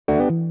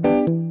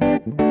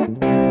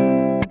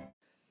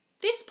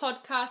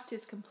podcast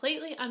is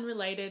completely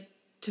unrelated.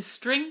 To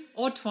string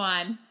or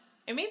twine.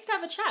 It means to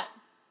have a chat.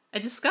 A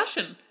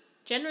discussion.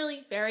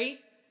 Generally very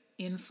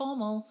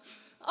Informal.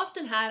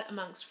 often had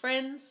amongst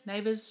friends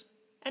Neighbours.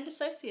 and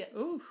associates.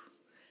 Ooh.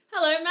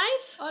 Hello,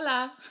 mate.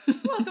 Hola.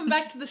 Welcome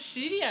back to the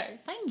studio.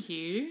 Thank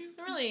you.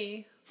 I'm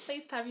really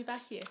pleased to have you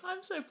back here.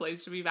 I'm so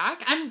pleased to be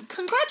back. And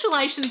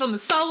congratulations on the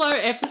solo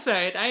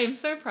episode. I am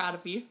so proud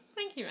of you.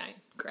 Thank you, mate.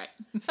 Great.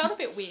 Felt a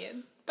bit weird,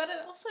 but it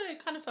also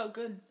kind of felt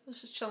good. I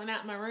was just chilling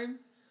out in my room,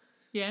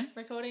 Yeah.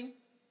 recording.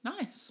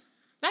 Nice.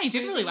 No, you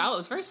did really well. It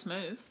was very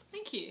smooth.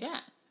 Thank you. Yeah.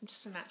 I'm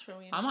just a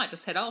natural, you I know. might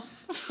just head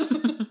off.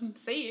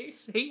 See you.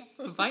 See?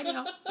 Bye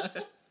now.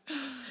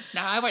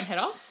 No, I won't head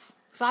off.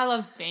 Because I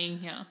love being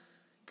here.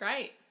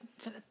 Great.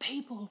 For the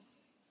people.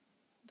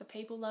 The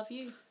people love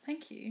you.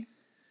 Thank you.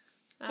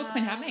 What's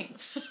been happening?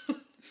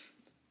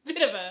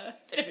 Bit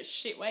of a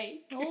shit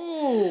week.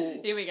 Oh.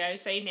 Here we go.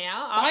 See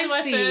now, after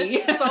my Spicy.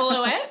 first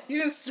soloette,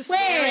 You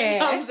swearing swear.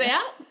 comes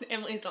out.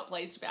 Emily's not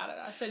pleased about it.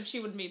 I said she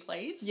wouldn't be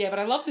pleased. Yeah, but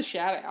I love the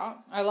shout out.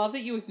 I love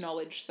that you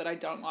acknowledged that I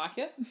don't like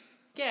it.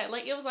 Yeah,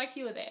 like it was like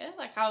you were there.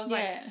 Like I was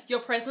Yeah. like, your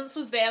presence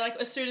was there. Like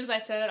as soon as I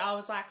said it, I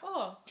was like,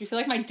 oh, Do you feel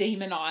like my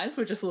demon eyes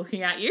were just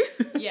looking at you?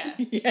 yeah,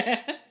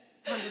 Yeah.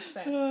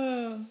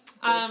 100%.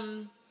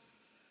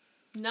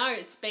 No,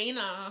 it's been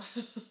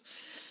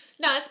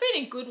it's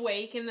been a good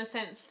week in the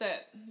sense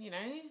that, you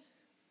know,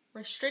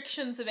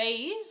 restrictions have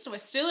eased. We're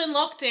still in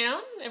lockdown,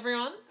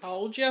 everyone.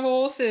 Hold your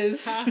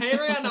horses.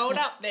 Everyone hold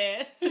up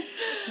there.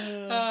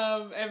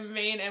 And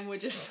me and Em were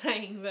just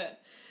saying that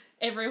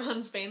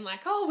everyone's been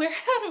like, oh, we're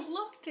out of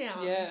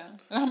lockdown. Yeah.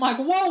 And I'm like,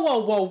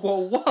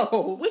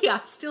 whoa. We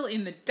are still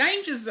in the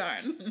danger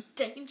zone.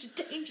 Danger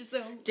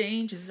zone.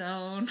 Danger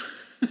zone.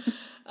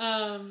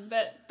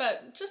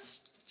 But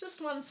just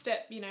one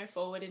step, you know,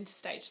 forward into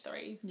stage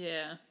 3.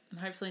 Yeah. And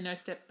hopefully no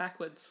step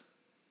backwards.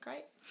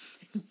 Great.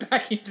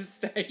 Back into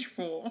stage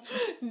 4.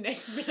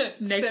 Next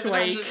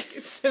 700 week.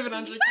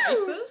 700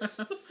 cases.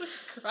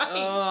 Great.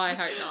 Oh, I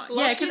hope not.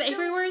 Lock Yeah, because your doors.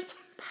 everywhere is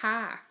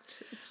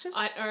packed. It's just...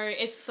 I know.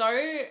 It's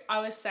so... I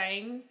was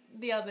saying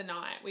the other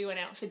night, we went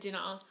out for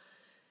dinner,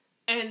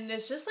 and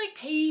there's just, like,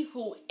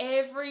 people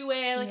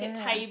everywhere, like, at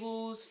Yeah.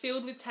 tables,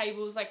 filled with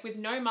tables, like, with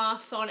no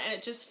masks on, and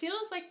it just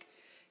feels like,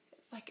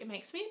 it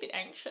makes me a bit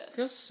anxious.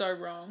 feels so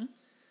wrong.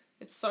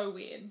 It's so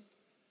weird.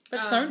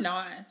 But so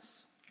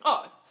nice.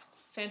 Oh, it's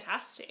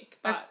fantastic.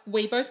 Like, But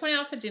we both went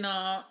out for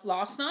dinner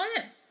last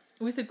night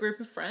with a group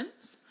of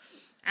friends.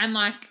 And,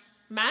 like...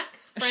 Mac,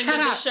 friend shout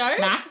of the out show.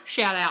 Mac,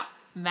 shout out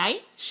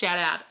May, shout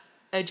out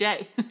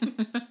Ajay.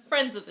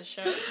 Friends of the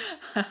show.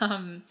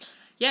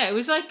 Yeah, it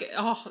was like,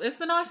 it's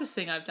the nicest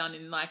thing I've done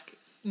in like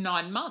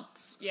 9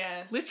 months.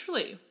 Yeah.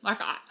 Literally. Like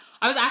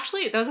I was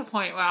actually, there was a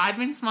point where I'd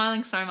been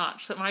smiling so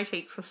much that my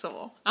cheeks were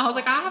sore. I was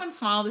like, I haven't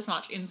smiled this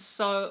much in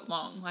so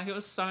long. Like it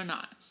was so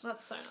nice.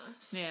 That's so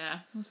nice. Yeah,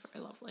 it was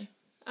very lovely.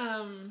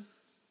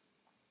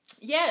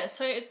 Yeah,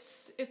 so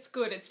it's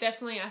good. It's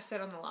definitely, I said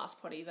on the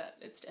last potty that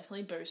it's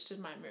definitely boosted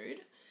my mood.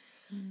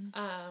 And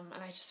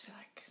I just feel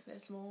like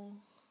there's more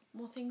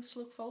things to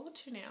look forward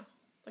to now.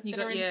 Like You that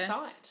got are in your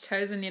sight.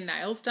 toes and your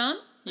nails done.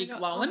 I You're got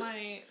glowing. all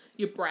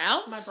Your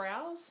brows. my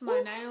brows,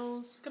 my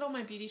nails, got all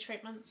my beauty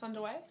treatments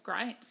underway.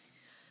 Great.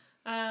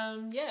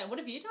 Yeah, what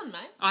have you done,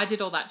 mate? I did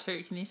all that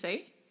too. Can you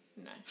see?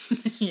 No.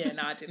 Yeah,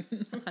 no, I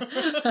didn't.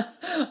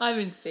 I've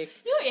been sick.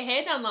 You got your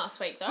hair done last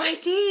week, though. I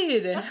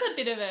did. That's a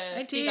bit of a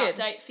big did.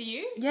 update for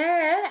you.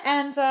 Yeah,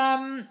 and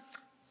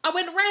I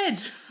went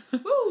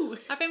red. Woo!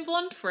 I've been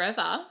blonde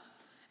forever,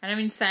 and I've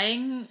been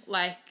saying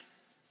like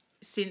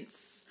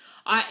since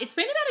it's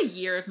been about a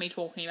year of me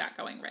talking about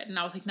going red, and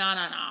I was like, nah,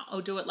 I'll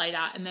do it later,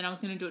 and then I was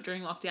going to do it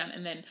during lockdown,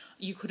 and then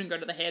you couldn't go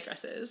to the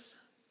hairdressers.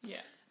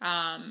 Yeah.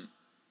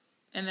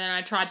 And then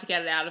I tried to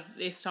get it out of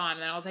this time,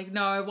 and I was like,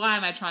 no, why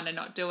am I trying to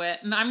not do it?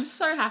 And I'm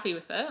so happy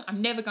with it.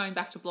 I'm never going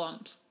back to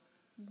blonde.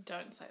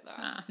 Don't say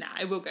that. Nah,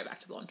 I will go back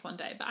to blonde one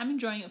day, but I'm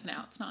enjoying it for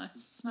now. It's nice.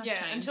 It's a nice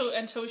Yeah, change.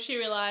 until she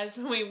realised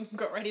when we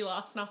got ready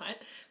last night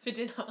for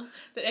dinner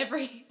that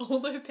all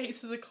the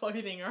pieces of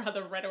clothing are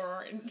either red or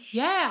orange.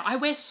 Yeah, I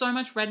wear so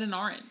much red and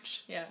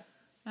orange. Yeah.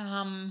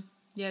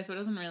 Yeah, so it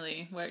doesn't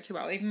really work too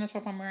well. Even the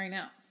top I'm wearing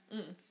now.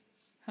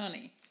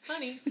 Honey.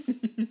 Honey,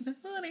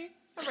 Honey.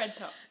 a red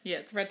top. Yeah,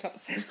 it's a red top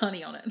that says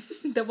honey on it.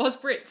 There was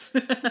Brits.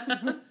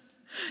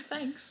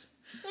 Thanks.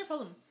 No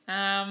problem.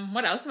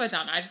 What else have I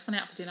done? I just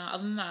went out for dinner.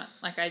 Other than that,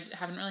 like I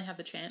haven't really had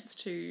the chance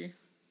to...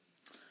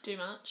 Do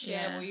much?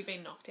 Yeah. Yeah, well, you've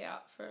been knocked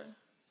out for a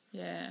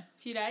Yeah.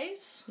 few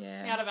days.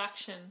 Yeah. Out of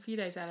action. A few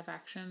days out of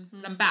action.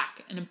 But I'm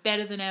back and I'm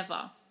better than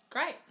ever.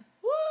 Great.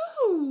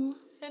 Woo!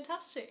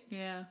 Fantastic.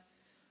 Yeah.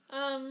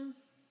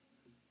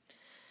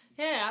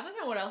 Yeah, I don't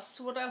know what else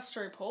to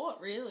report,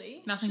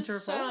 really. Nothing to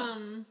report?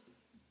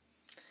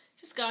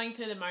 Just going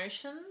through the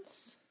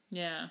motions.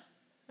 Yeah.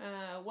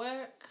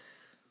 Work.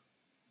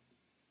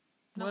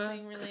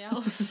 Nothing Work. really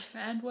else.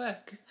 And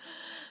work.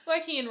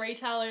 Working in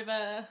retail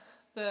over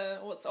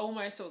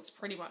it's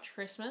pretty much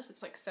Christmas.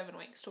 It's like 7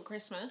 weeks till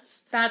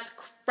Christmas. That's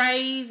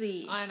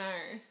crazy. I know.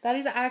 That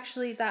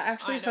actually I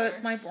know.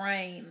 hurts my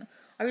brain.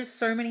 I got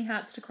so many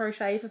hats to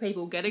crochet for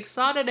people. Get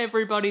excited,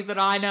 everybody that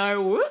I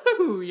know.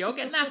 Woohoo! You're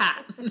getting a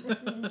hat.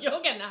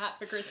 You're getting a hat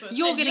for Christmas.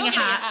 You're getting a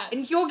hat.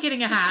 And you're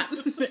getting a hat.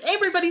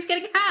 Everybody's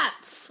getting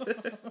hats.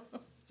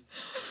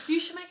 You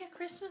should make a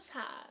Christmas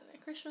hat. A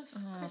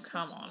Christmas. Oh, Christmas.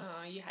 come on.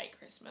 Oh, you hate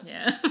Christmas.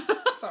 Yeah.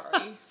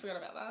 Sorry, forgot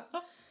about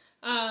that.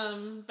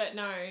 But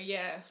no,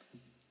 yeah,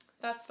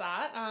 that's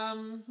that.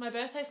 My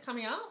birthday's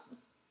coming up.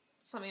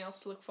 Something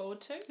else to look forward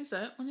to. Is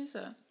it? When is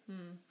it?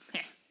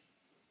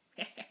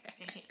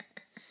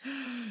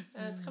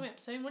 It's coming up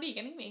soon. What are you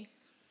getting me?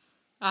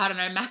 I don't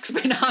know. Mac's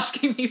been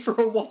asking me for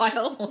a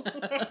while.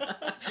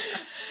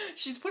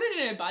 She's put it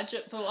in her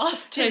budget for the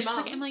last 2 She's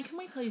months. like, Emily, can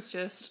we please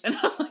just? And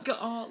I'm like,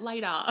 oh,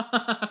 later.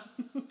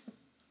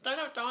 Don't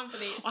have time for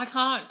this.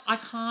 I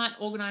can't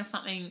organise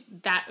something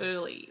that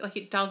early. Like,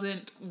 it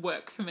doesn't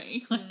work for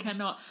me.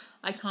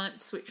 I can't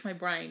switch my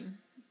brain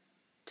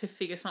to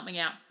figure something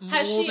out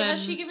Has than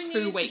she given 2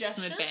 you weeks in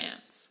suggestions?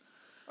 advance.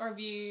 Or have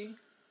you...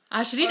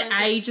 She did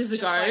ages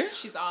ago. Like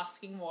she's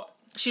asking what...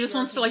 She just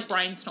wants to, like,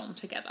 brainstorm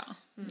together.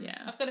 Yeah.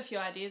 I've got a few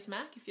ideas,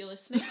 Mac, if you're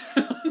listening.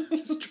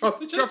 Just drop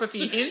a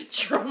few hints.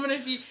 Dropping a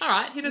few... All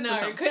right, hit us with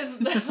No, them. because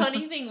the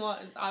funny thing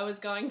was, I was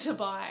going to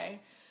buy...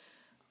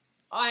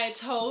 I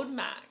told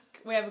Mac,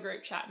 we have a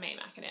group chat, me,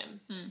 Mac and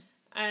Em,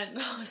 and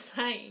I was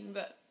saying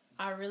that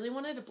I really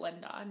wanted a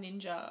blender, a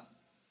Ninja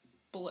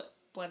bullet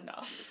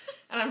blender.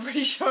 And I'm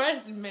pretty sure I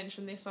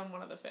mentioned this on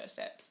one of the first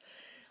steps.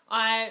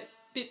 I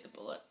bit the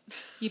bullet.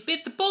 You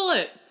bit the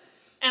bullet.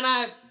 And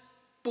I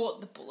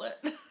bought the bullet.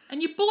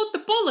 And you bought the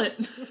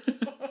bullet.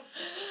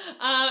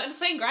 And it's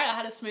been great. I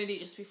had a smoothie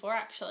just before,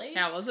 actually.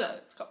 How was it?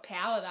 It's got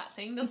power, that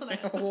thing, doesn't it?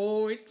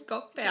 Oh, it's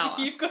got power. If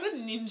you've got a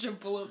Ninja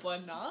bullet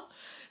blender,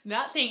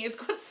 that thing, it's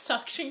got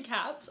suction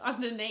caps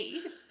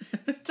underneath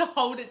to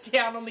hold it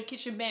down on the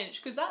kitchen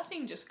bench, because that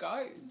thing just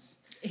goes.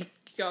 It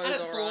goes And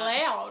it's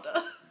alright. loud.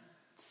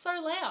 It's so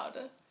loud.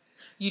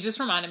 You just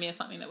reminded me of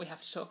something that we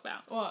have to talk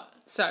about. What?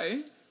 So,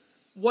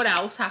 what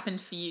else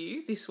happened for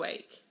you this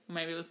week?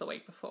 Maybe it was the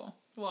week before.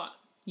 What?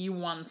 You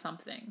won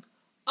something.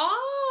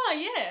 Oh,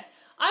 yeah.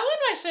 I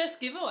won my first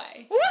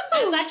giveaway. Woo!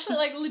 It's actually,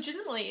 like,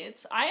 legitimately,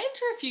 I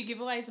enter a few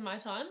giveaways in my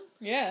time.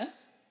 Yeah.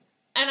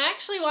 And I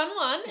actually won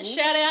one. Ooh.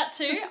 Shout out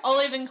to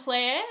Olive and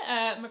Claire,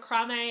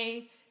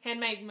 macrame,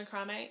 handmade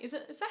macrame. Is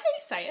that how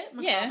you say it?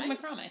 Macrame? Yeah,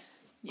 macrame.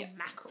 Yeah,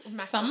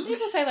 macrame. Some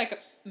people say like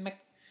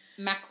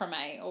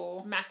macrame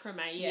or...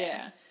 Macrame, yeah.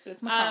 Yeah, but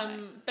it's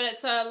macrame. But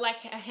it's a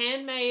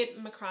handmade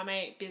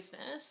macrame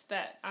business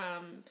that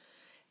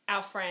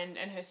our friend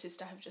and her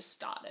sister have just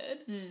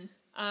started.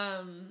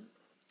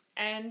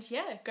 And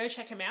yeah, go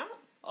check them out.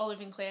 Olive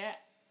and Claire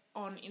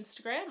on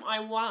Instagram. I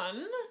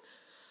won...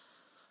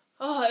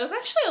 Oh, it was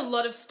actually a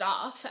lot of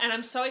stuff, and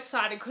I'm so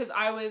excited because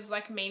I was,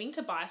 like, meaning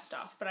to buy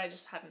stuff, but I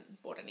just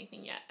hadn't bought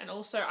anything yet. And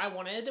also, I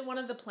wanted one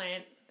of the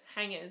plant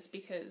hangers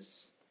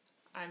because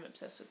I'm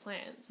obsessed with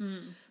plants.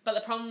 But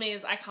the problem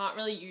is I can't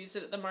really use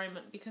it at the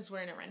moment because we're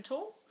in a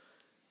rental.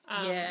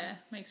 Yeah,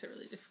 makes it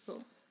really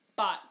difficult.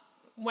 But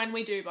when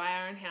we do buy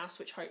our own house,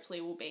 which hopefully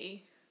will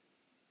be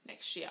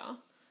next year,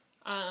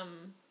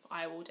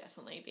 I will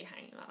definitely be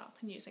hanging that up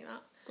and using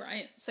that.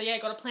 Great. So yeah, I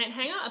got a plant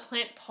hanger, a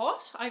plant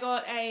pot. I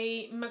got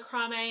a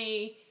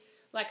macrame,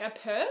 like a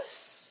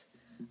purse,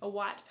 a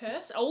white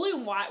purse, all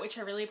in white, which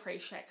I really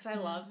appreciate because I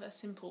love a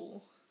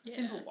simple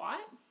white.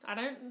 I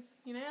don't,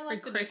 I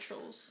like the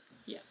neutrals.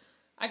 Yeah.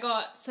 I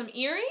got some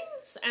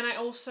earrings, and I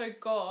also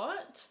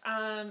got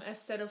a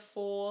set of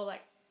 4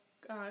 like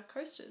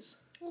coasters.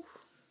 Oof.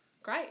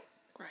 Great.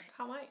 Great.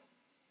 Can't wait.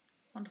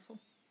 Wonderful.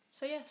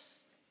 So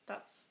yes,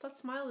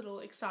 that's my little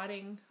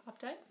exciting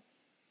update.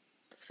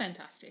 That's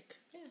fantastic.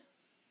 Yeah.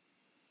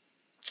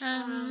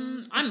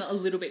 I'm a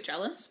little bit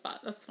jealous,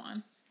 but that's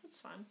fine.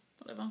 That's fine.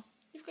 Whatever.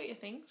 You've got your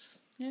things.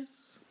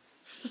 Yes.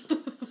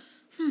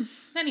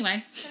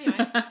 Anyway,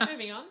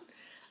 Moving on.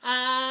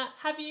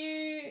 Have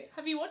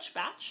you watched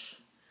Batch?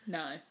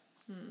 No.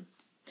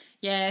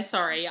 Yeah,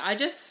 sorry. I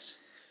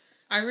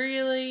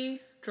really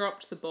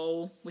dropped the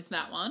ball with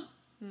that one.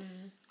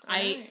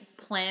 I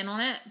plan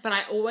on it, but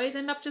I always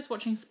end up just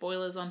watching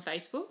spoilers on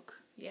Facebook.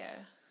 Yeah.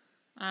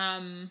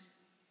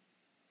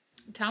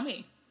 Tell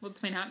me, what's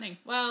been happening?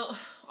 Well,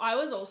 I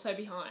was also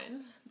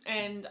behind,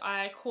 and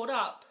I caught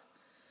up.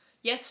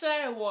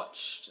 Yesterday I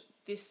watched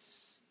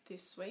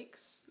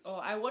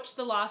I watched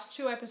the last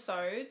 2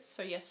 episodes,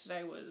 so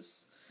yesterday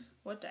was,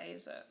 what day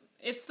is it?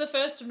 It's the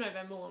 1st of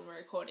November when we're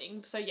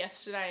recording, so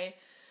yesterday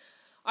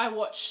I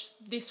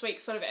watched this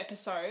week's sort of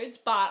episodes,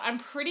 but I'm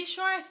pretty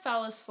sure I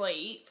fell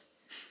asleep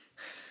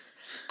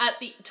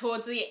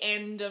towards the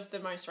end of the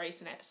most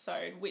recent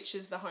episode, which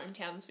is the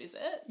hometowns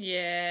visit.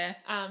 Yeah.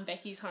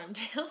 Becky's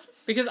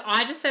hometowns. Because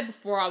I just said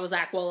before, I was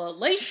like, well, at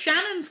least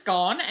Shannon's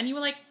gone. And you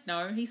were like,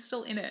 no, he's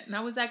still in it. And I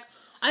was like,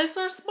 I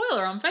saw a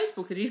spoiler on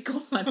Facebook that he's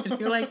gone. And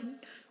you're like,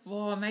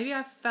 well, maybe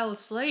I fell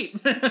asleep.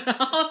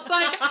 I was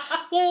like,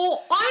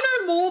 well, I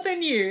know more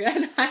than you.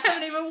 And I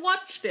haven't even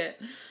watched it.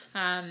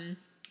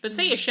 But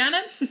see you,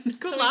 Shannon.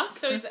 Good luck.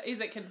 So is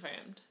it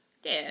confirmed?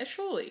 Yeah,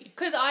 surely.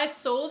 Because I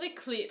saw the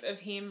clip of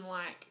him,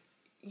 like,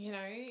 you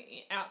know,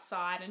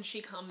 outside and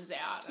she comes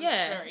out. And Yeah,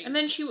 it's very and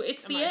then it's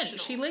the end. emotional.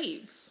 She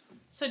leaves.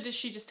 So does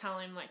she just tell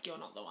him, like, you're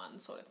not the one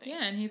sort of thing?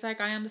 Yeah, and he's like,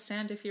 I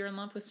understand if you're in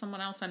love with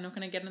someone else, I'm not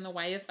going to get in the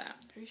way of that.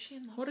 Who's she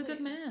in love What a with? good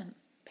man.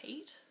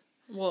 Pete?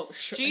 Well,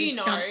 sure. Do you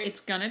know?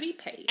 It's going to be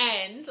Pete.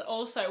 And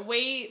also,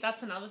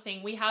 that's another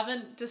thing, we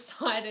haven't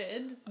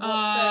decided what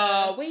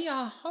Oh, the we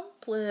are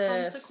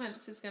hopeless.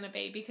 consequence is going to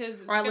be, because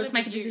it's All right, gonna let's be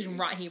make a you. decision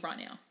right here, right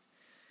now.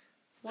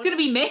 It's What- going to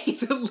be me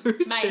that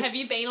loses. Mate, have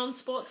you been on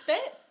Sportsbet?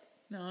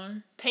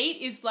 No.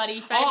 Pete is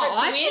bloody favourite Oh, to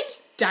I win.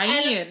 picked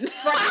Damien. And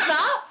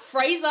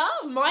Fraser,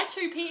 my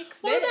two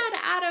picks. What about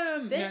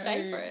Adam? They're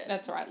favourite.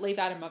 That's all right. Leave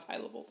Adam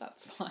available.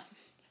 That's fine.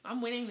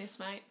 I'm winning this,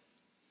 mate.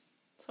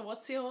 So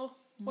what's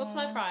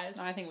my prize?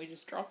 I think we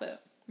just drop it.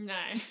 No.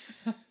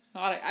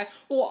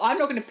 I'm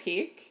not going to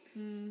pick.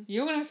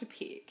 You're going to have to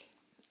pick.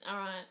 All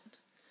right.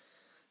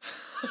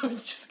 I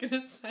was just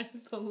going to say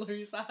the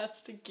loser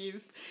has to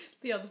give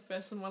the other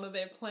person one of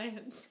their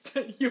plants,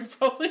 but you'll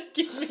probably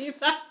give me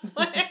that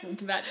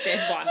plant. That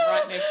dead one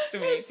right next to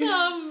me. It's,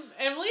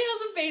 Emily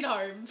hasn't been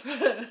home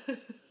for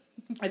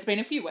It's been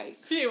a few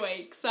weeks. few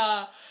weeks.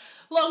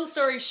 Long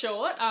story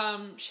short,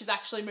 she's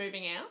actually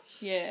moving out.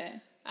 Yeah.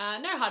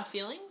 No hard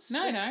feelings.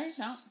 No.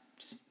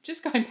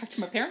 Just going back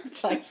to my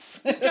parents'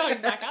 place. Going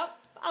back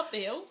up the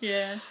hill.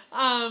 Yeah.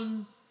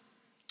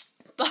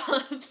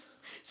 But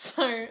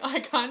so I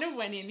kind of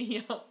went in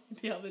here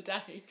the other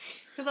day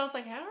because I was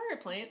like, how are our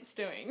plants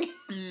doing?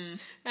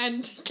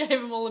 And gave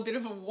them all a bit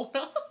of a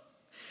water.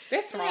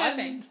 They're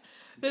thriving. And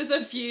there's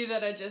a few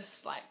that are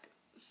just like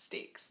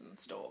sticks and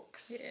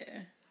stalks.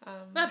 Yeah.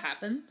 That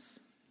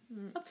happens.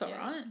 That's Yeah.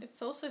 alright.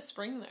 It's also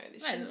spring though.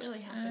 This shouldn't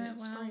really happen in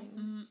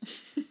spring.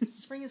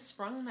 Spring has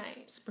sprung,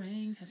 mate.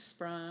 Spring has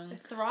sprung. They're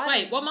thriving.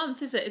 Wait, what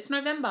month is it? It's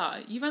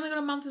November. You've only got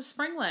a month of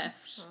spring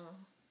left.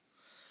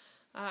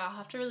 I'll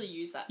have to really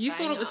use that. You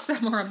saying thought it was up.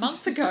 summer a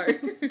month ago.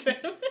 Damn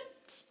it.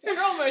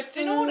 We're almost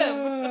in autumn.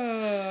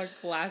 Oh,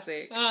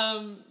 classic.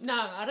 No,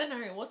 I don't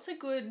know. What's a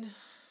good...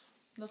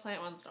 The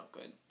plant one's not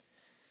good.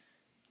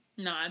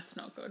 No, it's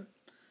not good.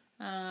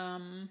 I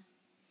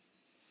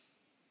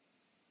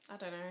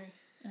don't know.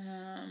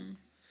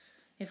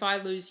 If I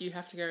lose, you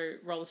have to go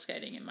roller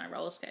skating in my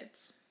roller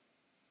skates.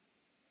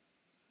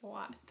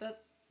 Why?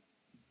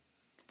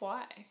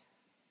 Why?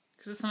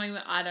 Because it's something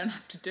that I don't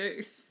have to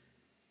do.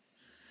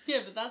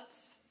 Yeah, but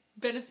that's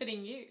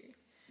benefiting you.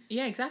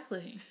 Yeah,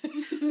 exactly. No.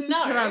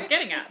 That's what I was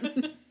getting at.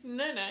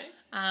 No.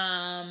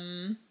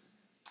 I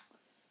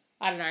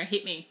don't know.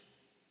 Hit me.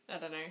 I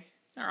don't know.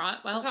 All right.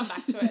 Well, I'll come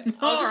back to it.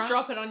 I'll just Alright.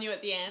 drop it on you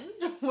at the end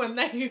when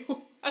they...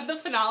 At the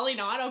finale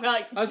night, I'll be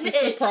like, Oh, it's a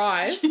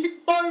surprise. You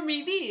owe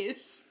me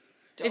this.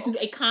 Dog.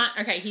 It can't.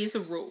 Okay, here's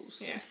the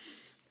rules. Yeah.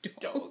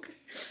 Dog.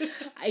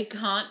 It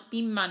can't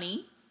be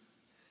money.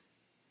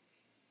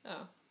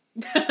 Oh.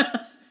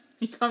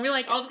 You can't be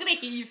like, I was going to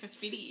hit you for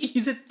 50.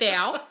 he's a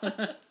thou.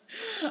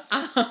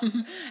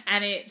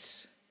 And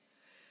it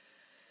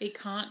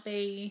can't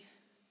be.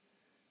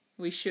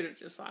 We should have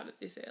decided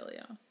this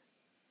earlier.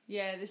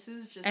 Yeah, this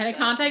is just... And it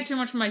can't take too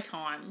much of my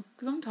time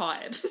because I'm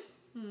tired.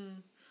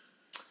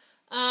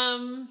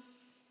 It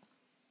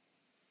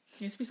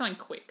needs to be something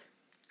quick.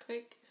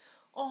 Quick.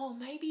 Oh,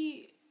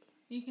 maybe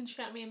you can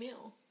shout me a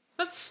meal.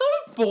 That's so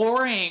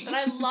boring. But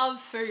I love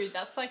food.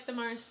 That's like the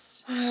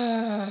most...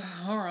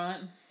 All right.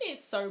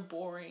 It's so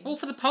boring. Well,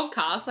 for the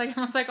podcast, like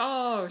everyone's like,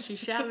 "Oh, she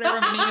shouted her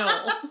a meal."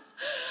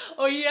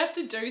 Or you have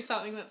to do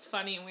something that's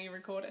funny and we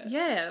record it.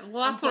 Yeah,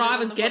 well, that's And what put it I on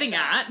was the getting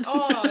podcast. at.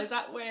 Oh, is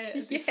that where...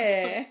 This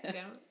Yeah.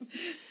 Damn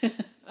it.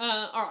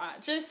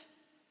 Alright, just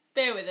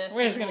bear with us.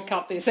 We're just and going to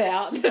cut this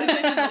out. This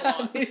is a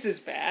lot. This is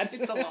bad.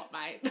 It's a lot,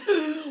 mate.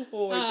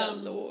 Oh, it's a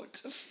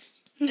lot.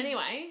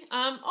 Anyway,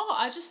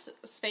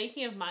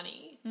 speaking of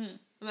money, and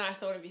then I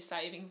thought of your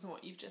savings and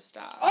what you've just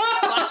touched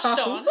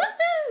on.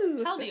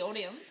 Woohoo! Tell the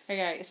audience.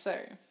 Okay, so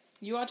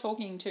you are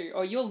talking to,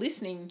 or you're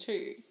listening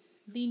to,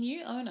 the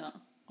new owner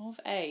of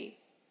a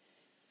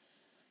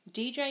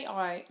DJI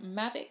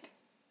Mavic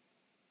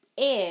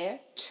Air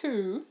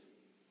 2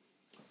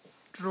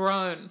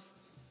 drone.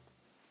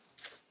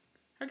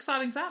 How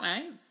exciting is that,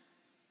 mate?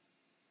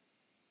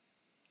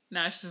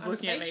 No, she's just I'm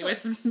looking at me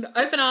with speechless.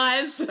 open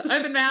eyes,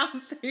 open mouth.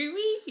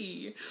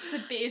 Ooh-wee.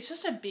 It's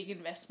just a big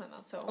investment,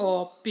 that's all.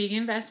 Oh, big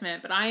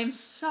investment, but I am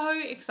so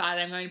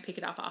excited. I'm going to pick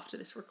it up after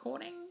this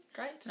recording.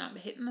 Great. And I'm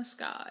hitting the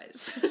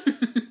skies.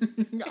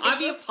 I'll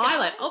be a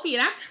pilot. I'll be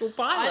an actual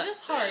pilot. I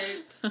just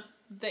hope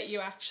that you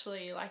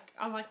actually,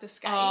 unlike the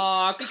skates.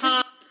 Oh, because-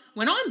 can't.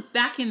 When I'm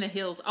back in the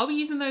hills, I'll be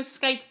using those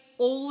skates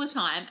all the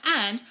time,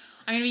 and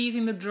I'm going to be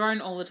using the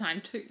drone all the time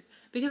too,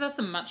 because that's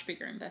a much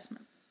bigger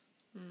investment.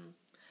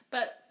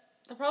 But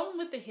the problem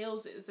with the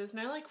hills is there's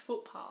no,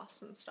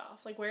 footpaths and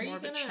stuff. Where are More you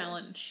of a going to...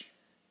 challenge.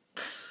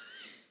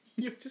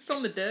 You're just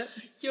on the dirt.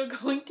 You're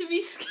going to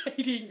be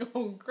skating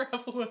on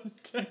gravel and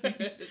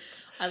dirt.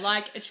 I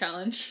like a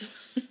challenge.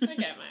 Okay,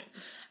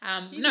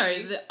 mate. You No,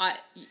 do.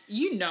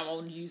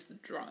 I'll use the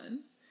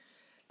drone.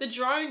 The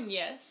drone,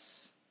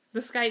 yes.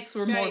 The skates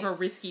were more of a Skates.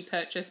 risky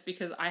purchase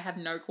because I have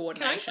no Can I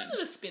coordination. give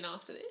them a spin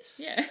after this?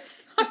 Yeah.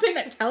 I've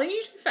been telling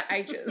you to for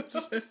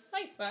ages.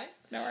 Thanks, mate.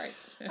 No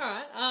worries. All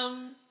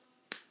right.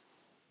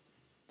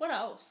 What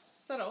else?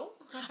 Is that all?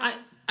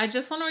 I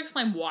just want to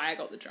explain why I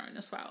got the drone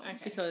as well. Okay.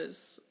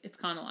 Because it's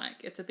kind of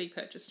like, it's a big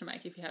purchase to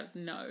make if you have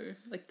no,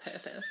 like,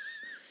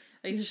 purpose.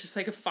 Like, it's just,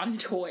 like, a fun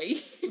toy.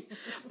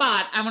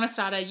 But I want to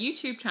start a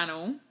YouTube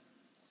channel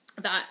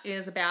that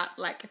is about,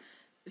 like,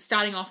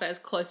 starting off as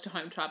close to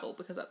home travel,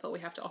 because that's all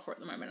we have to offer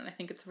at the moment. And I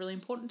think it's a really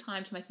important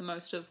time to make the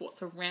most of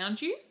what's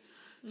around you.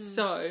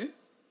 So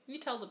You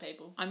tell the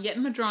people. I'm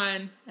getting my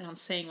drone and I'm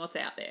seeing what's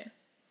out there.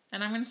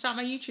 And I'm going to start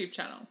my YouTube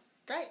channel.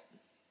 Great.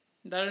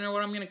 I don't know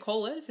what I'm going to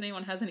call it. If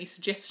anyone has any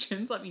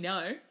suggestions, let me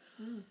know.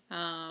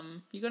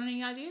 You got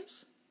any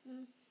ideas?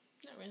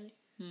 Not really.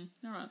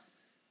 All right.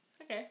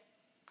 Okay.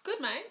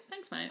 Good, mate.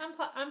 Thanks, mate.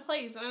 I'm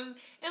pleased. And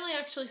Emily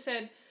actually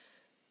said,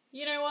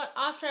 you know what?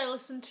 After I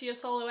listened to your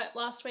soloette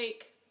last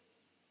week,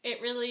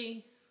 it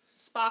really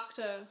sparked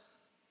a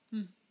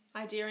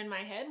idea in my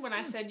head when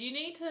I said, you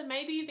need to,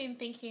 maybe you've been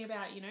thinking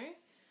about, you know,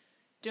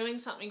 doing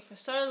something for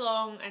so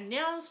long, and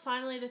now's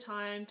finally the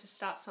time to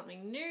start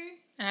something new.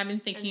 And I've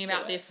been thinking And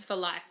about do it. this for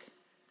like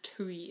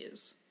 2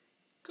 years.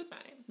 Good,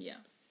 mate. Yeah.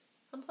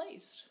 I'm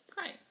pleased.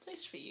 Great.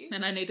 Pleased for you.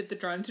 And I needed the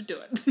drone to do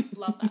it.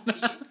 Love that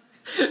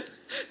for you.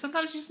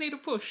 Sometimes you just need a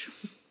push.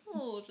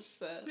 Oh,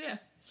 just a Yeah.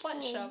 slight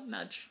Just a little shove.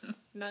 nudge.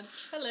 Nudge.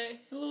 Hello.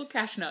 A little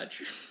cash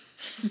nudge.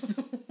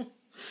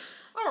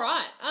 All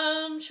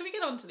right. Should we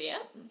get on to the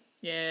app?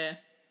 Yeah.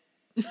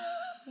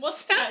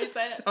 What's today's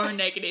app? So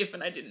negative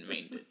and I didn't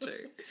mean it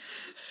to.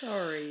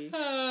 Sorry.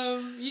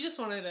 You just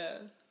want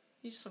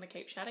to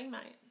keep chatting,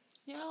 mate.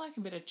 Yeah, I like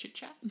a bit of chit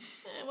chat.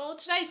 Yeah, well,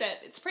 today's app,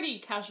 it's pretty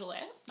casual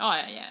app.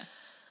 Oh, yeah.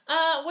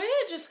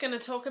 We're just going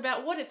to talk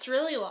about what it's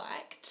really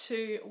like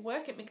to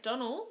work at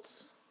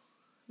McDonald's,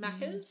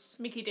 Macca's,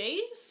 Mickey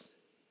D's,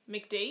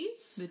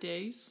 McD's, The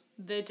D's.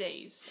 the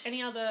D's.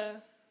 Any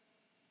other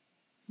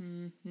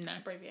No.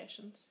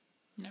 abbreviations?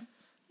 No.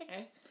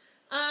 Okay.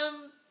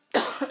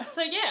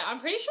 So yeah, I'm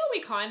pretty sure we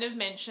kind of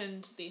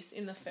mentioned this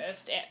in the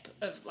first ep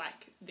of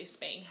like this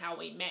being how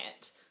we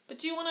met. But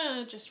do you want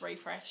to just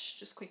refresh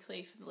just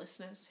quickly for the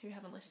listeners who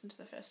haven't listened to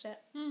the first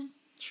ep?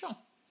 Sure.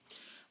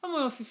 When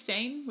we were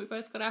 15, we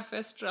both got our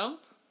first job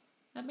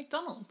at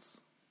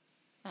McDonald's.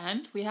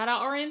 And we had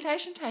our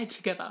orientation day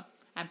together.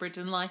 And Brit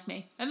didn't like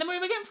me. And then we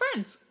became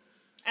friends.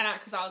 And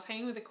because I was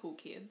hanging with the cool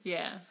kids.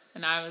 Yeah.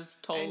 And I was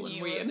tall and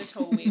you weird. were the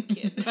tall weird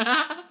kid.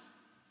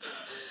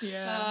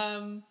 Yeah.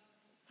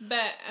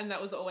 And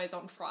that was always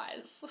on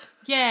fries.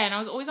 Yeah, and I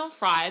was always on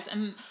fries.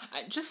 And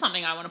just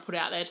something I want to put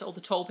out there to all the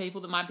tall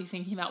people that might be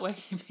thinking about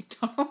working at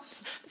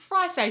McDonald's. The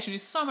fry station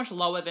is so much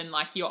lower than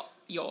like your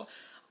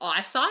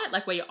eyesight,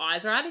 like where your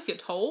eyes are at if you're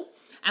tall.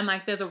 And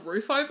like there's a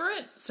roof over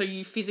it, so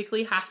you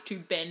physically have to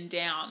bend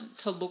down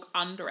to look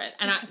under it.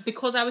 And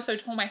because I was so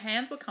tall, my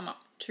hands would come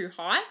up too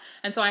high,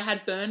 and so I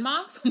had burn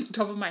marks on the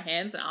top of my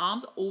hands and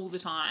arms all the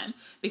time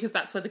because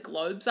that's where the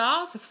globes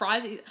are. So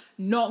fries is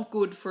not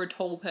good for a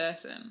tall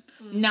person.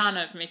 None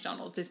of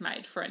McDonald's is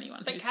made for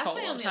anyone But who's tall.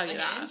 Kathleen, I'll on the tell other you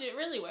hand, that. it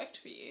really worked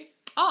for you.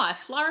 Oh, I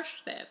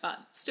flourished there, but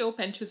still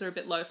benches are a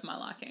bit low for my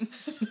liking.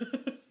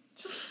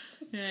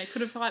 Yeah,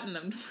 could have heightened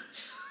them.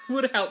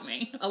 Would have helped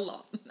me a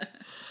lot.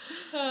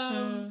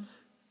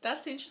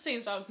 That's interesting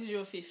as well because you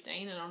were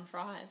 15 and on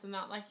fries, and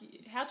that like,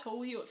 how tall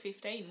were you at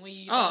 15? Were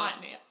you Oh,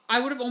 height now? I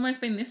would have almost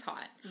been this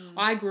height.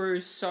 I grew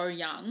so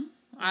young.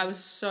 I was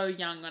so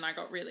young when I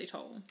got really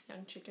tall.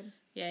 Young chicken.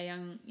 Yeah,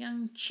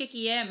 young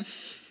Chickie M.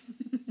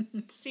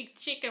 Sick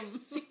chicken.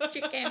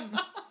 Chicken.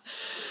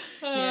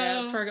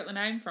 Yeah, that's where I got the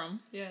name from.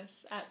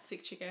 Yes, at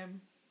Sick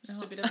Chicken.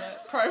 Just a bit of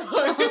a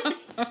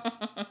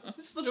promo.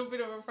 Just a little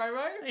bit of a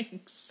promo.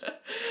 Thanks.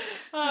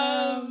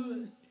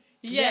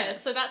 Yeah,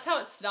 so that's how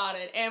it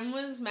started. M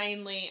was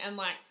mainly, and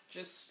like,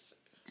 just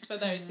for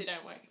those who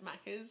don't work at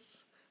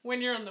Macca's,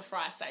 when you're on the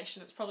fry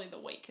station, it's probably the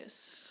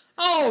weakest.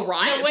 Oh,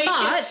 right, The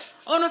weakest.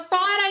 but on a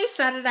Friday,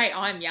 Saturday,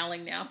 I'm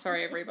yelling now,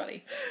 sorry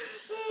everybody.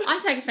 I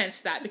take offence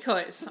to that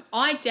because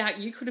I doubt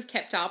you could have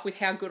kept up with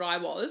how good I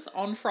was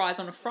on fries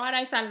on a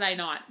Friday, Saturday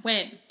night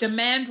when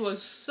demand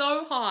was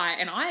so high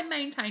and I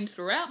maintained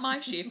throughout my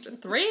shift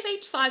 3 of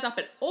each size up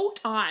at all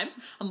times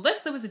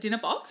unless there was a dinner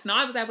box and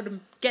I was able to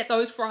get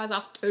those fries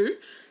up too.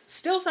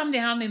 Still some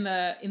down in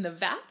the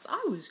vats.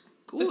 I was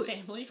good. The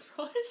family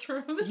fries,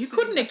 remember? You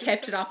couldn't have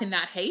kept it up in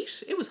that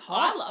heat. It was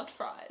hot. I loved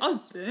fries. I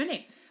was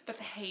burning. But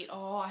the heat,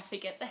 I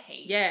forget the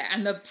heat. Yeah,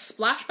 and the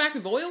splashback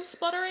of oil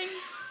spluttering.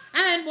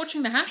 And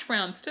watching the hash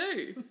browns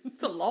too.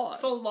 It's a lot.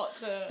 It's a lot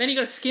to... Then you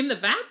got to skim the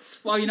vats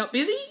while you're not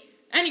busy.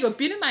 And you got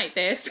Bittermate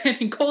there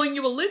standing calling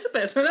you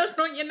Elizabeth. That's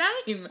not your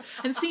name.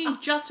 And singing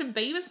Justin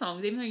Bieber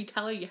songs, even though you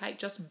tell her you hate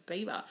Justin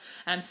Bieber.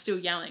 And I'm still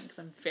yelling because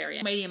I'm very...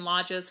 Medium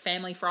larges,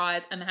 family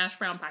fries, and the hash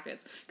brown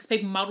packets. Because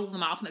people muddle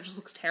them up and it just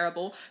looks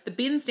terrible. The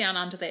bin's down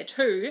under there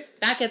too.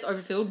 That gets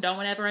overfilled. No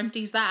one ever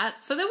empties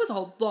that. So there was a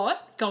whole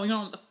lot going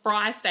on at the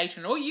fry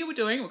station. All you were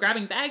doing was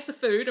grabbing bags of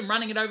food and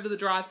running it over to the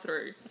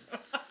drive-thru.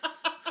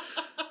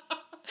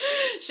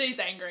 She's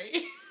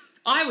angry.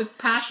 I was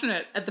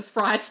passionate at the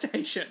fry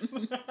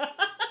station.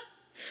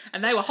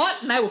 And they were hot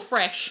and they were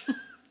fresh.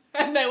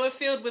 And they were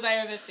filled. Were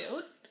they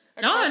overfilled?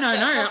 No.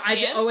 I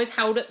the end? always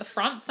held at the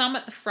front, thumb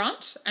at the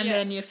front, and Yeah.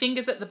 then your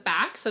fingers at the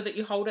back so that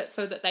you hold it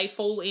so that they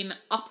fall in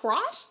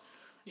upright.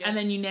 And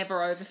then you Yes.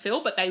 never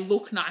overfill, but they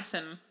look nice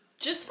and...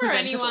 Just for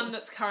presentable. anyone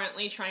that's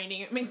currently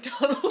training at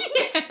McDonald's,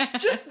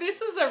 just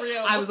this is a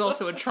real... I was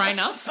also a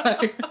trainer, so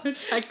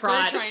take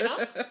pride.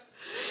 trainer.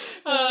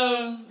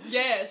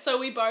 Yeah, so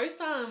we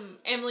both,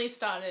 Emily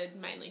started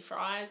mainly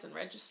fries and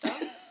register,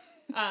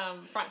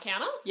 front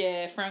counter.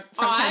 Yeah, front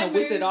I counter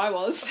wizard moved- I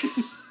was.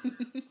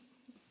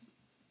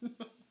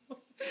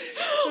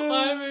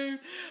 I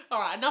moved...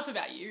 Alright, enough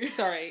about you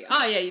Sorry.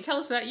 Oh, yeah, you tell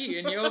us about you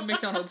and your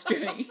McDonald's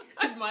journey.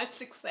 and my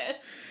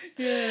success.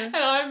 Yeah. And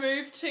I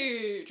moved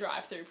to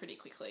drive-through pretty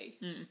quickly.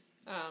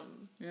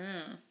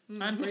 Yeah.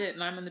 I'm Brit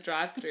and I'm on the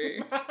drive-through.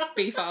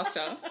 Be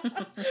faster.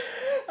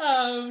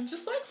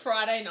 Just like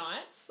Friday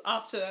nights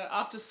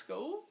after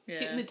school, Yeah.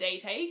 hitting the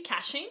DT,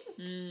 cashing,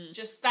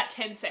 just that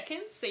 10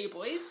 seconds, see you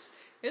boys.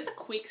 It was a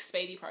quick,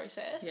 speedy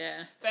process.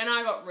 Yeah. Then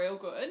I got real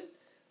good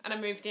and I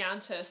moved down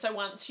to, so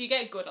once you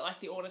get good at like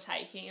the order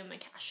taking and the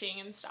cashing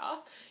and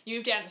stuff, you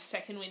move down to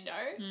second window,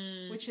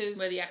 which is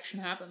Where the action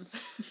happens.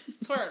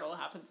 it's where it all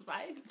happens,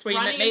 babe. It's where you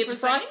met me at the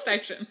fry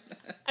station.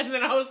 And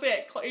then I was there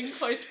in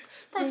close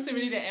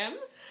proximity to M.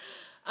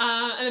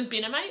 And then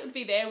Binner Mate would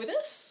be there with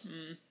us.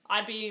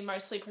 I'd be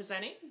mostly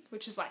presenting,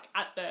 which is like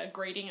at the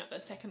greeting at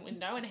the second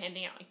window and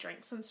handing out like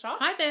drinks and stuff.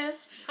 Hi there.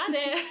 Hi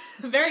there.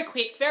 Very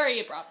quick, very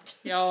abrupt.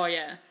 Oh,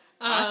 yeah.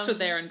 I stood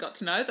there and got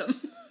to know them.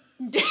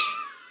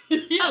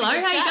 Yeah, Hello,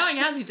 like how you that. going?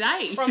 How's your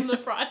day? From the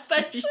fry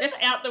station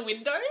out the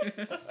window.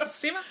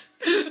 Simmer.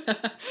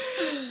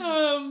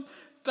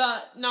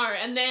 But no,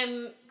 and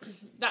then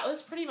that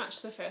was pretty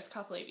much the first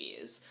couple of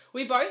years.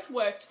 We both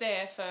worked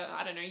there for,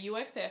 I don't know, you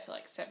worked there for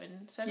like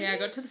seven Yeah, I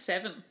got years? to the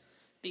 7.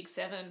 Big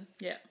 7.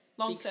 Yeah.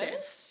 Long Big 7.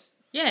 service.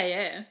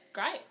 Yeah.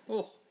 Great.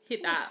 Oh,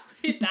 hit that.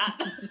 Hit that.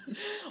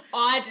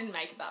 I didn't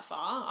make it that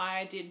far.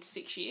 I did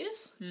 6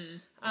 years.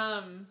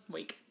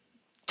 Week.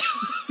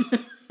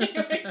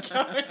 Here we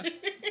go.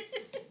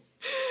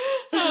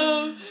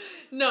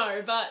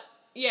 No, but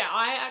yeah,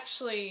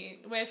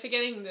 we're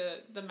forgetting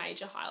the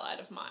major highlight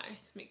of my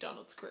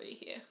McDonald's career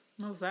here.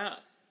 What was that?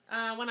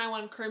 When I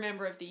won Crew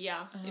Member of the Year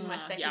in my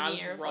second yeah, I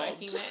was year of robbed.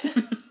 working there.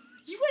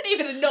 You weren't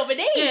even a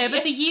nominee. Yeah,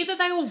 but the year that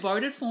they all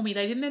voted for me,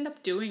 they didn't end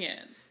up doing it.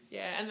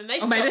 Yeah, and then they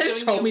Or maybe stopped they doing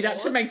just told the me that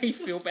to awards. make me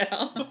feel better.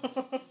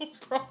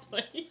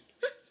 Probably.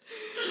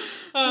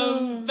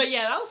 But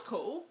yeah, that was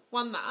cool.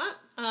 Won that.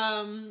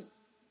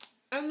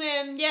 And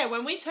then, yeah,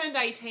 when I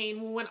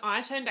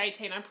turned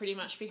 18, I pretty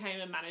much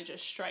became a manager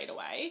straight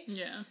away.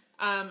 Yeah.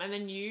 And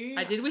then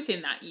I did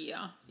within that year.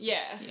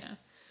 Yeah.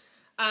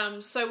 Yeah.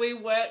 So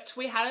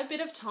we had a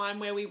bit of time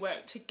where we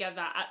worked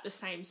together at the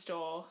same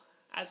store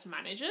as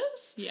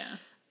managers. Yeah.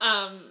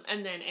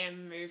 And then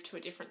Em moved to a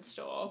different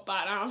store.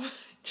 But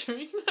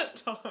during that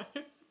time,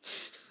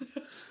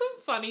 some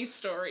funny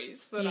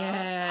stories that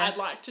Yeah. I'd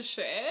like to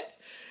share.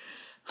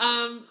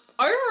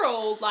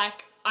 Overall,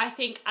 like, I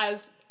think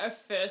as a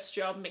first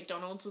job,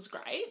 McDonald's was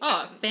great.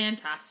 Oh,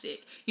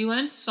 fantastic. You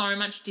learn so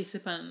much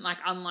discipline, like,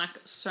 unlike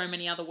so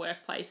many other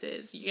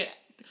workplaces. You get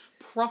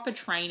proper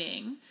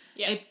training.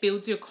 Yeah. It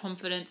builds your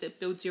confidence. It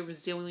builds your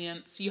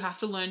resilience. You have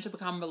to learn to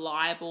become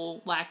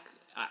reliable. Like,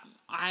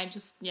 I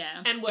just, yeah.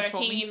 And it taught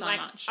working me in, so like,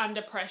 much.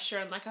 under pressure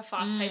and, like, a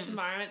fast-paced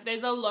environment,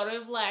 there's a lot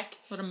of, like...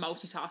 A lot of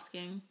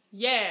multitasking.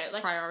 Yeah,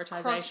 like...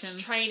 Prioritization.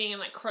 Cross-training and,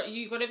 like,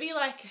 you got to be,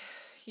 like,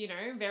 you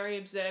know, very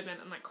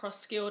observant and, like,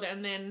 cross-skilled.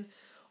 And then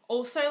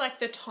also, like,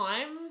 the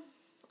time...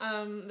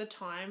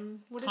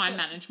 What is Time it?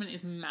 management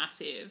is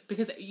massive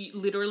because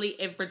literally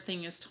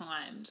everything is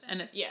timed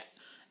and it's... Yeah.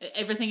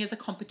 Everything is a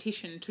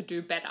competition to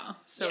do better.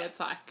 So Yeah. it's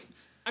like...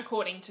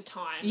 According to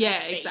time. and Yeah,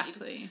 speed.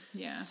 exactly.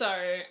 Yeah. So,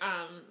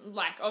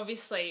 like,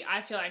 obviously,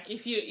 I feel like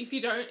if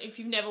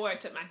you've never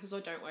worked at Macca's or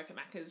don't work at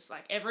Macca's,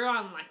 like,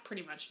 everyone, like,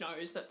 pretty much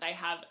knows that they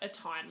have a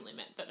time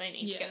limit that they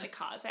need to get Yeah. the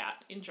cars out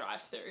in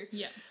drive-through.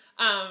 Yeah.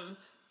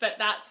 But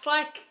that's,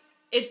 like,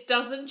 it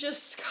doesn't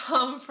just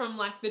come from,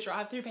 like, the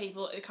drive-through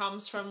people. It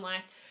comes from,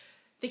 like,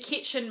 the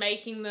kitchen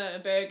making the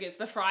burgers,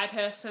 the fry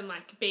person,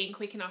 like, being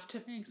quick enough to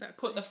Exactly.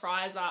 put the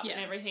fries up Yeah.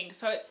 and everything.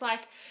 So it's,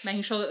 like...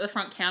 Making sure that the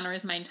front counter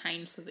is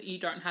maintained so that you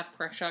don't have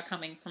pressure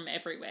coming from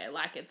everywhere.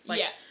 Like, it's like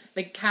Yeah.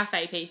 the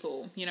cafe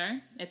people, you know?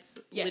 It's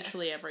Yeah.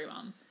 literally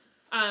everyone.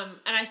 And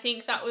I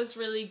think that was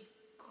really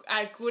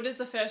good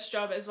as a first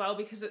job as well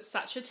because it's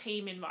such a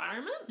team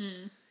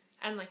environment.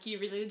 And, like, you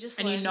really just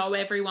And you learn- know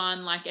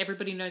everyone, like,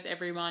 everybody knows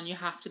everyone. You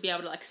have to be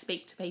able to, like,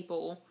 speak to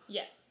people.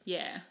 Yeah.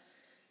 Yeah.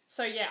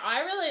 So, yeah,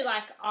 I really,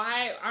 like,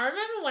 I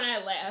remember when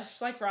I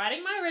left, like,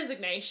 writing my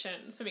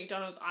resignation for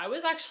McDonald's, I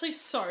was actually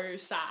so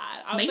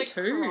sad. I was, Me like,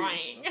 too.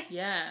 crying.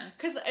 Yeah.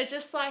 Because it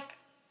just, like,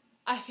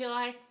 I feel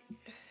like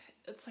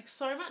it's, like,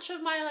 so much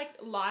of my, like,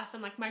 life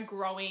and, like, my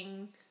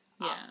growing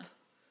up. Yeah.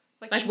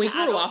 Like Like, into we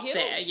grew up adulthood.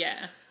 there,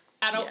 yeah.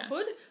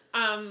 Adulthood.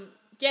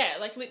 Yeah,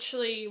 like,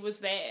 literally was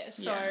there.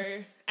 So,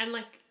 Yeah. and,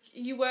 like,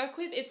 you work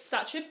with, it's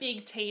such a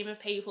big team of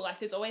people. Like,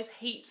 there's always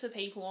heaps of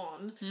people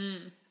on.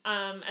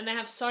 And they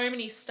have so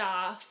many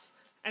staff.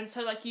 And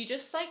so, like, you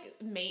just,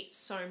 like, meet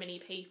so many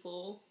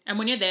people. And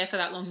when you're there for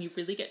that long, you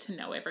really get to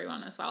know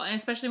everyone as well. And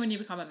especially when you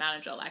become a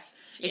manager, like,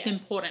 it's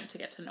important to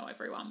get to know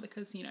everyone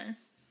because, you know,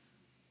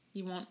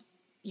 you want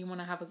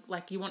to have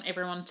you want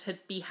everyone to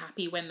be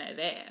happy when they're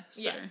there.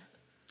 So. Yeah,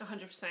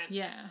 100%.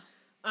 Yeah.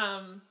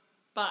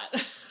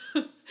 But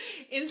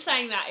in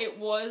saying that,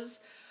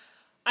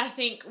 I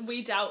think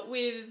we dealt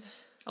with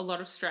a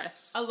lot of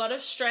stress. and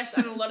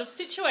a lot of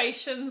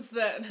situations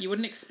that you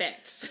wouldn't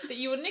expect. That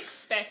you wouldn't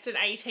expect an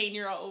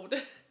 18-year-old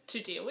to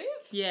deal with.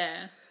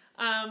 Yeah.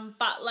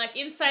 But, like,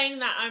 in saying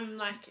that, I'm,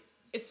 like,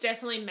 it's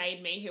definitely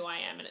made me who I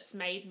am, and it's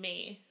made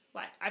me,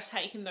 like, I've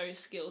taken those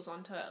skills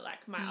onto,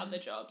 like, my other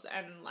jobs,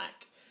 and,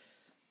 like,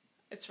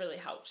 it's really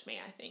helped me,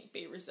 I think,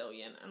 be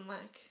resilient and,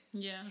 like,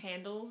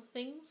 handle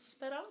things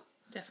better.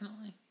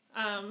 Definitely.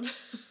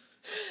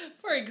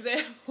 For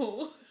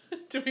example,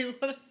 do you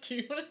want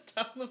to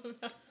tell them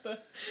about the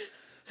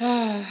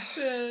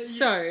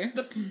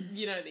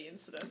the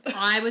incident?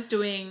 I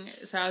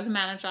was a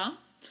manager,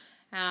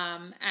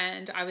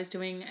 and I was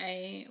doing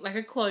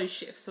a closed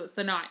shift, so it's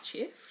the night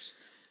shift.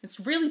 It's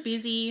really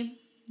busy.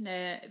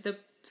 The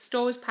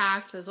store was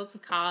packed. There's lots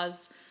of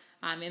cars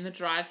in the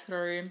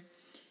drive-through,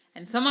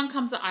 and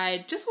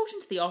I just walked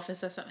into the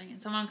office or something, and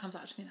someone comes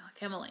up to me and they're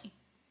like, Emily,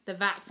 the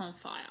vat's on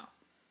fire.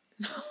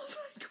 And I was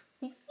like,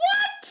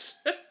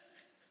 what?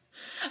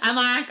 And,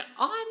 like,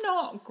 I'm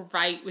not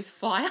great with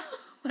fire.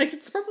 Like,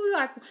 it's probably,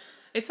 like,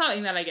 it's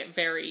something that I get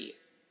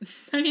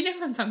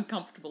everyone's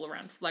uncomfortable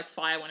around, like,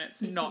 fire when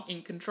it's not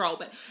in control,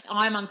 but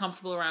I'm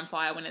uncomfortable around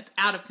fire when it's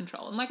out of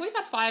control. And, like, we've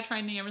had fire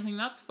training and everything,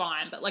 that's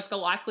fine, but, like, the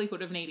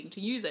likelihood of needing to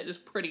use it is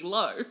pretty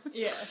low.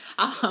 Yeah.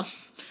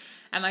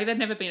 And, like, there'd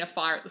never been a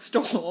fire at the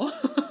store.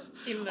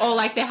 Or,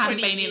 like, there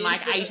hadn't been in,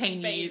 like,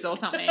 18 years or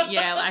something.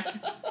 Yeah, like,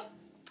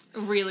 a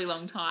really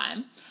long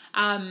time.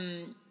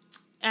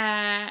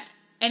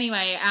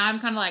 Anyway,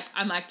 I'm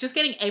like, just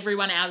getting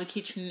everyone out of the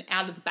kitchen,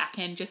 out of the back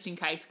end, just in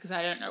case, because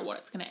I don't know what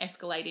it's going to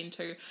escalate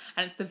into,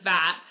 and it's the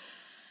vat.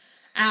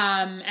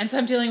 And so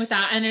I'm dealing with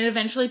that, and it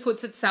eventually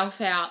puts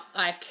itself out,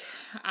 like,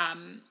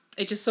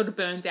 it just sort of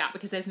burns out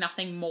because there's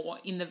nothing more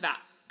in the vat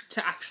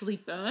to actually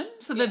burn.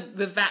 So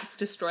the vat's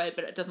destroyed,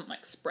 but it doesn't,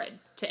 like, spread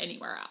to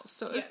anywhere else.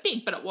 So it was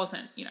big, but it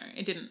wasn't, you know,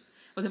 it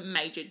wasn't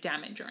major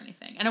damage or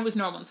anything. And it was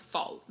no one's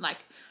fault.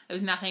 Like, there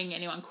was nothing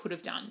anyone could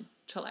have done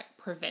to, like,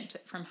 prevent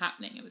it from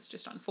happening. It was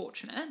just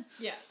unfortunate.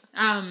 Yeah.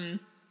 And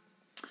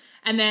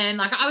then,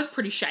 like, I was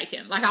pretty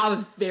shaken. Like, I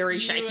was very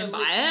shaken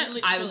by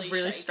it. I was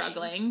really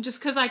struggling. Just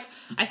because, like,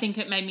 I think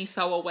it made me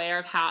so aware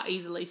of how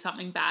easily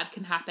something bad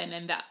can happen,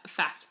 and that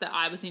fact that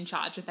I was in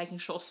charge of making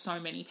sure so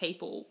many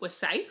people were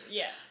safe.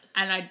 Yeah.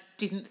 And I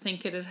didn't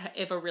think it had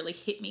ever really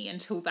hit me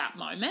until that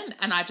moment.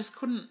 And I just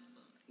couldn't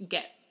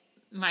get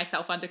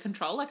myself under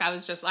control. Like, I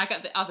was just, like,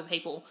 the other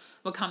people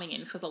were coming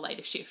in for the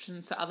later shift,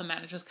 and so other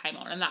managers came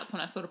on, and that's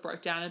when I sort of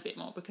broke down a bit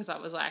more, because I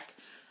was like,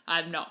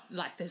 I'm not,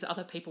 like, there's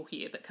other people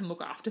here that can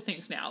look after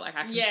things now. Like,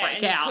 I can freak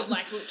out. Yeah, and you could,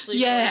 like, literally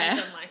breathe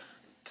and, like,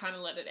 kind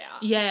of let it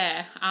out.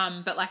 Yeah,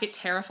 but, like, it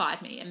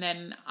terrified me. And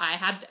then I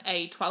had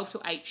a 12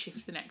 to 8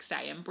 shift the next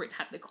day, and Britt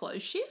had the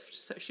closed shift,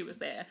 so she was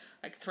there,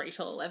 like, 3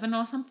 till 11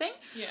 or something.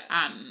 Yeah.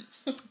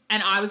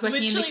 And I was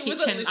working in the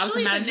kitchen. I was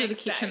the manager of the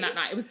kitchen that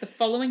night. It was the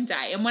following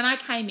day. And when I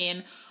came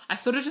in, I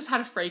sort of just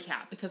had a freak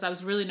out, because I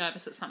was really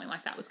nervous that something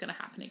like that was going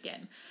to happen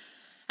again.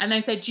 And they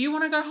said, do you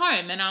want to go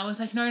home? And I was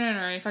like, no.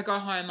 If I go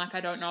home, like,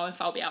 I don't know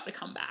if I'll be able to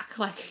come back.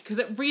 Like, because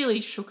it really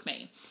shook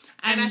me.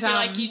 And I feel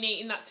like you need,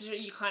 in that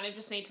situation, you kind of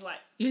just need to, like,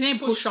 you just need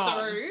to push on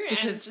through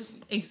because, and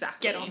just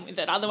exactly, get on with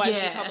it.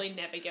 Otherwise, you'll probably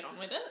never get on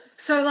with it.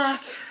 So,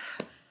 like,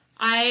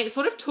 I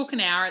sort of took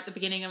an hour at the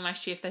beginning of my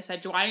shift. They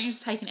said, why don't you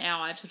just take an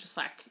hour to just,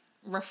 like,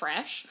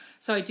 refresh?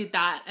 So I did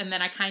that, and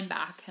then I came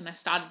back and I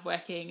started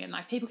working, and,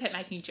 like, people kept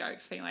making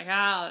jokes, being like,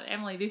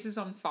 Emily, this is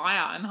on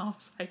fire. And I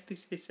was like,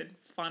 this isn't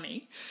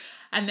funny.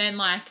 And then,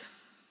 like,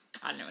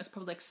 I don't know, it was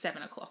probably like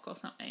 7 o'clock or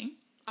something.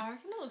 I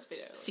reckon that was a bit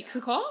early. 6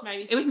 o'clock?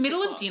 Maybe 6 It was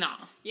middle o'clock. of dinner.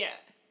 Yeah.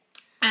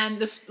 And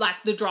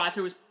the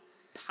drive-through was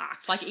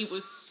packed. Like, it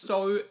was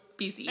so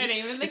busy. And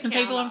even There's some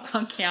people on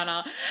front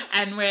counter,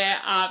 and we're,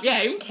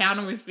 even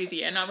counter was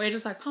busy, and we're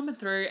just, like, pumping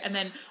through. And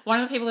then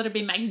one of the people that had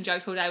been making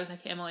jokes all day was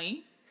like,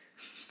 Emily,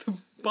 the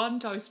bun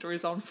toaster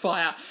is on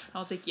fire. And I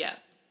was like, yeah.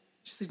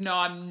 She's like, no,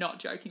 I'm not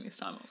joking this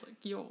time. I was like,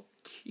 you're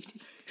kidding.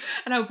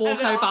 And I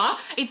walk over.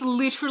 It's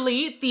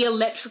literally the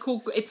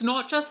electrical. It's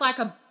not just like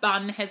a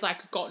bun has,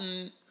 like,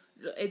 gotten.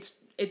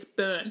 It's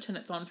burnt and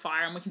it's on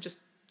fire, and we can just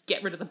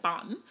get rid of the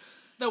bun.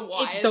 The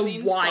wires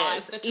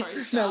inside the toaster.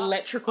 It's an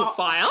electrical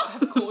fire.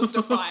 Have caused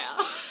a fire.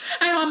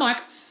 And I'm like,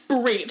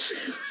 Brit,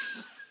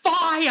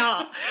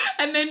 fire.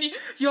 And then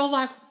you're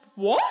like,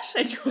 what?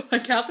 And you're,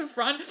 like, out the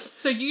front.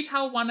 So you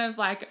tell one of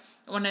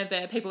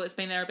the people that's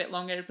been there a bit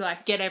longer to be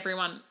like, get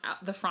everyone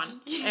out the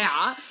front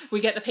out. We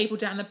get the people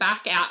down the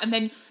back out. And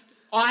then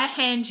I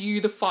hand you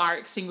the fire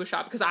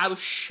extinguisher because I was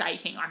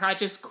shaking. Like, I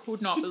just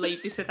could not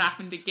believe this had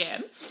happened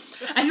again.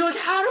 And you're like,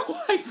 how do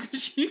I?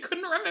 Because you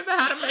couldn't remember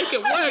how to make it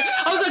work.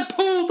 I was like,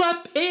 pull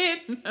the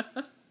pin.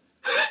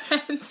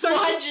 And So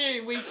mind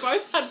you, we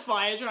both had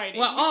fire training.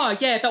 well,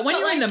 but when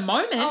you're in the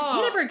moment, oh.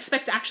 you never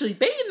expect to actually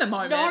be in the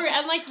moment. No,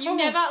 and like you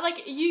never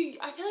like you.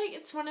 I feel like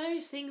it's one of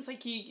those things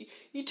like you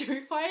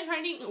do fire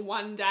training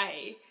one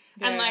day.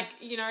 And, like,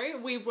 you know,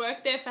 we've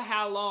worked there for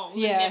how long?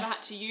 Yeah. We never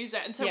had to use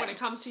it. And so when it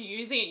comes to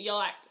using it, you're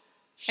like,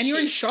 shit. And you're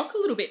in shock a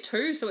little bit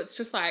too. So it's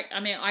just like, I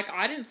mean, like,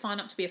 I didn't sign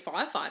up to be a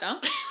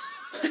firefighter.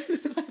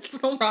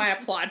 That's not what I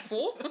applied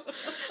for.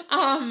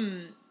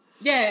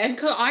 Yeah, and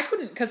I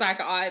couldn't, because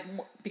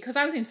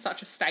I was in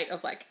such a state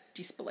of, like,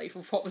 disbelief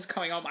of what was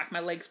going on. Like,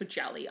 my legs were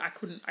jelly. I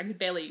could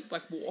barely,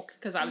 like, walk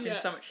because I was in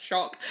so much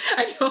shock.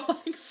 And you're,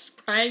 like,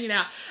 spraying it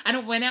out. And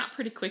it went out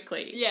pretty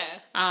quickly.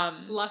 Yeah.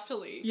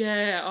 Luckily.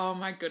 Yeah, oh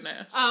my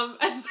goodness.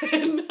 And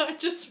then I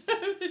just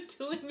remember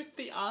dealing with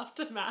the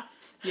aftermath.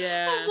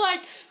 Yeah. Of,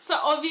 like, so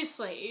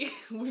obviously,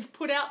 we've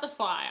put out the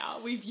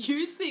fire. We've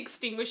used the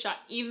extinguisher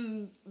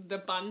in the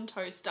bun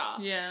toaster.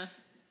 Yeah.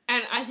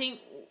 And I think,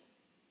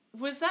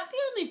 was that the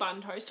only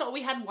bun toaster? Or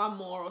we had one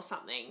more or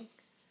something?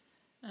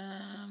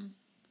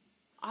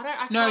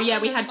 I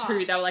can't we had remember.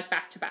 2. They were like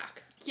back to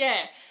back.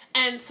 Yeah.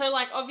 And so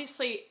like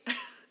obviously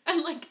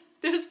and like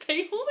there's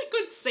people that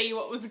could see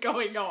what was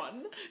going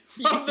on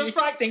from the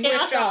front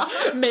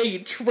counter. Me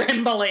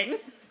trembling. And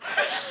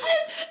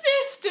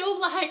they're still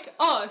like,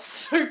 oh,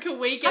 so can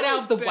we get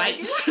our the burgers?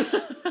 weight?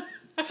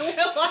 And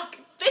we're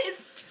like,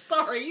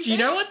 sorry. Do you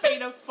know what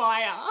been a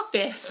fire?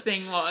 Best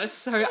thing was?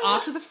 So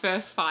after the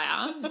first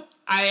fire,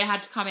 I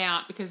had to come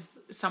out because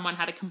someone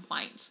had a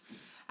complaint.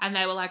 And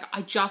they were like,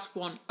 I just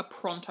want a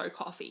Pronto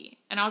coffee.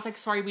 And I was like,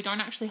 sorry, we don't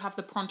actually have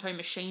the Pronto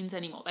machines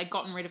anymore. They've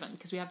gotten rid of them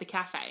because we have the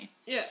cafe.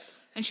 Yeah.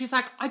 And she's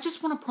like, I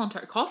just want a Pronto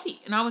coffee.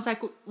 And I was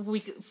like,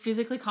 we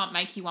physically can't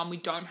make you one. We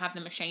don't have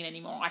the machine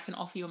anymore. I can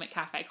offer you a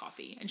McCafe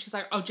coffee. And she's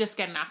like, oh, just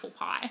get an apple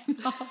pie. And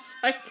I was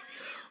like,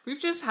 we've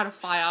just had a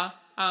fire.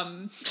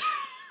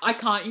 I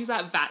can't use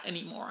that vat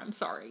anymore. I'm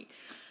sorry.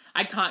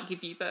 I can't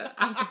give you the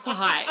apple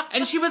pie.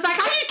 And she was like,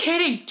 are you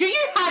kidding? Do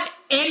you have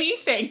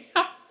anything?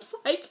 I was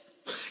like,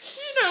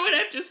 you know what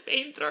I've just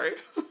been through.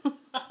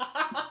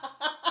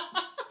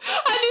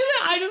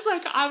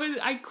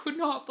 I could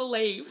not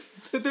believe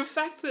the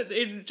fact that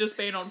it had just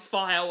been on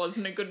fire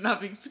wasn't a good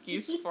enough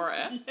excuse for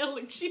it. Yeah,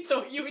 like she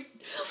thought you would...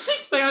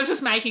 Like I was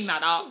just making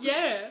that up.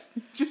 Yeah.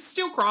 Just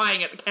still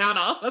crying at the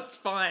counter. That's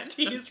fine.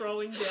 Tears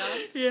rolling down.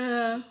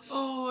 Yeah.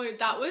 Oh,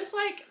 that was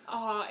like...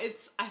 Oh,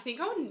 I think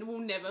will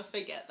never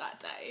forget that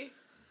day.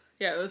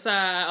 Yeah, it was,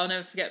 I'll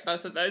never forget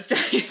both of those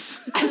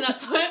days. And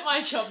that's why at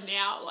my job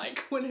now, like,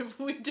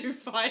 whenever we do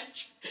fire...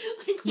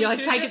 You're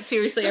like, take it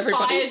seriously,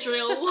 everybody. Fire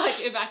drill, like,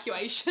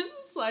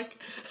 evacuations,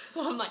 like,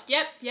 I'm like,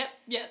 yep.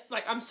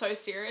 Like, I'm so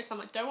serious. I'm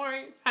like, don't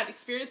worry, I've had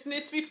experience in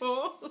this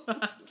before.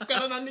 I've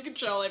got it under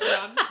control,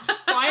 everyone.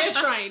 Fire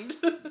trained.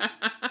 But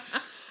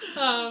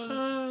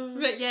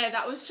yeah,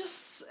 that was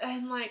just...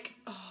 And, like,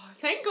 oh,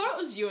 thank God it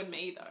was you and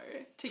me, though.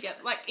 Together,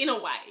 like, in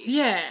a way.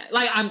 Yeah,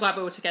 like, I'm glad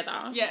we were together.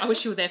 Yeah. I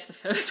wish you were there for the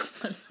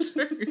first one,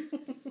 too.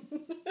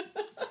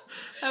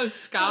 That was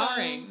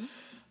scarring.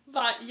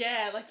 But,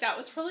 yeah, like, that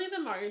was probably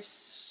the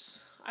most...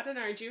 I don't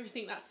know, do you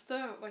think that's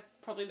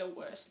probably the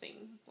worst thing?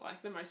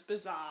 Like, the most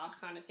bizarre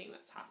kind of thing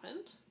that's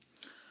happened?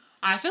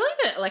 I feel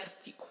like that, like,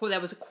 there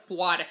was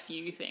quite a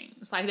few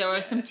things. Like, there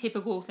were some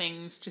typical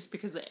things just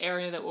because the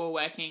area that we were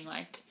working,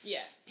 like...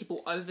 Yeah.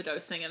 People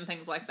overdosing and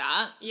things like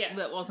that. Yeah.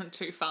 That wasn't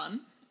too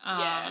fun.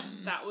 Yeah,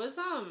 that was,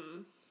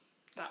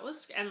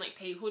 and, like,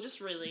 people just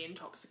really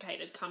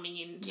intoxicated coming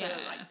into,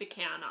 like, the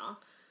counter.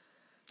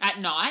 At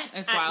night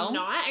as well. At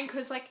night, and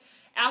because, like,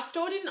 our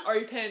store didn't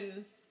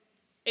open,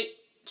 it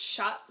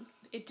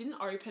didn't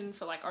open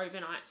for, like,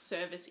 overnight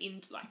service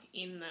in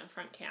the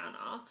front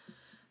counter,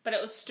 but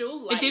it was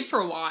still late. It did for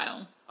a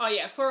while. Oh,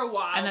 yeah, for a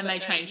while. And then they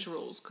changed the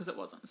rules because it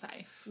wasn't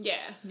safe.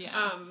 Yeah.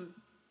 Yeah.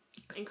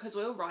 And because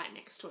we were right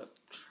next to a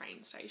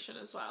train station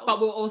as well. But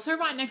we were also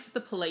right next to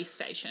the police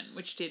station,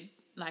 which did,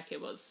 like,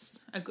 it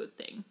was a good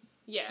thing.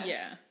 Yeah.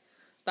 Yeah.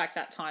 Like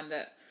that time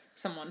that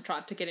someone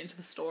tried to get into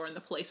the store and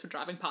the police were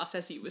driving past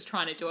as he was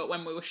trying to do it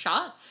when we were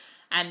shut.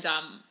 And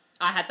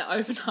I had the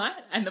overnight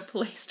and the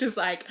police just,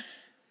 like,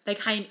 they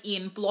came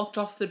in, blocked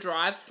off the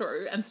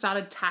drive-through and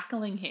started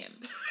tackling him.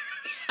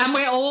 And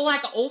we're all,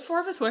 like, all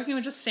 4 of us working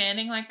were just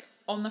standing, like,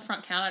 on the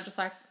front counter, just,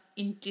 like,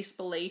 in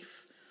disbelief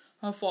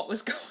of what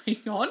was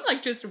going on.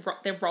 Like, just,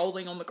 they're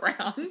rolling on the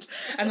ground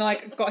and,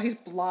 like, got his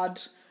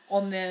blood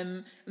on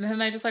them. And then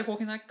they just, like,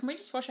 walking, like, can we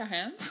just wash our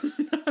hands?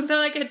 And they,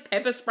 like, had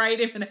pepper sprayed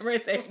him and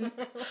everything.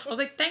 I was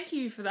like, thank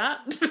you for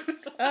that.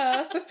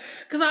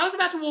 Because I was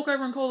about to walk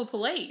over and call the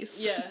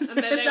police. Yeah. And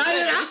then they I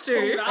didn't have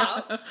to.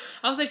 Up.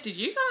 I was like, did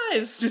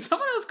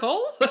someone else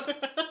call?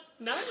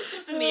 No,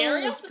 just in the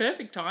area. It was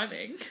perfect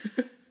timing.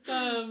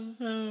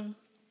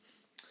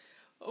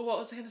 What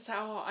was I going to say?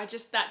 Oh,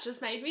 that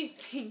just made me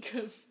think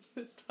of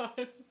the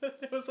time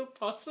that there was a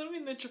possum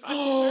in the drive-thru.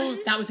 Oh,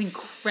 that was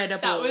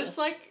incredible. That was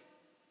like,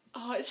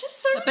 oh, it's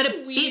just so but many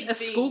it weird bit a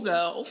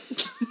schoolgirl.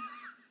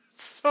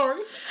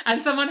 Sorry.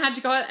 And someone had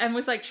to go out and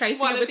was like chasing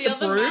One it of with the the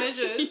other broom.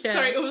 managers. Yeah.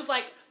 So it was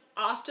like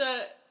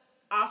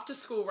after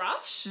school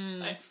rush,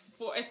 like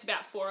it's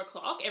about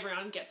 4:00.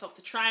 Everyone gets off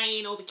the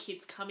train. All the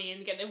kids come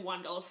in, get their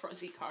 $1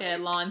 Frozzy Coke. Yeah,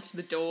 lines to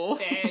the door.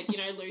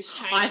 Their, loose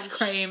change. Ice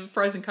cream,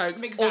 frozen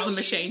Cokes, all the McValue.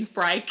 machines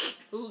break.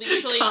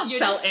 Literally, Can't you're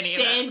sell just any of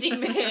it.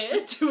 standing there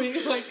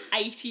doing like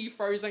 80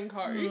 frozen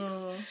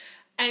Cokes.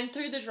 And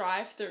through the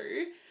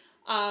drive-through,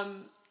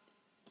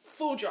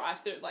 full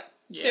drive-through, like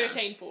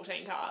 13,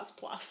 14 cars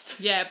plus.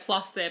 Yeah,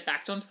 plus they're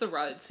backed onto the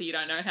road, so you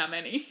don't know how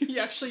many. You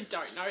actually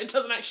don't know. It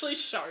doesn't actually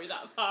show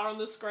that far on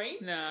the screen.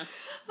 No.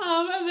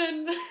 And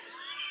then,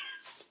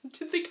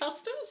 did the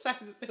customer say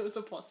that there was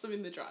a possum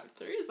in the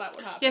drive-through? Is that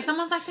what happened? Yeah,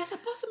 someone's like, there's a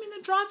possum in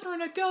the drive-through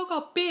and a girl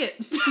got bit.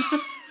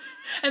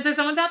 And so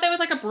someone's out there with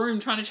like a broom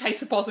trying to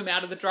chase a possum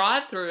out of the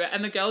drive-through,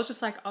 and the girl's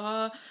just like,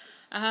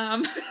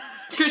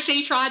 because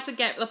she tried to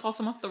get the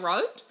possum off the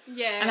road.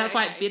 Yeah. And that's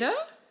why it bit her.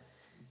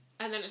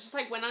 And then it just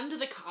like went under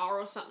the car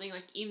or something,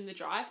 like in the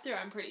drive-through,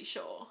 I'm pretty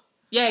sure.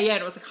 Yeah, and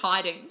it was like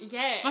hiding.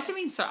 Yeah. Must have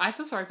been I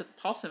feel sorry for the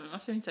possum. It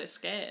must have been so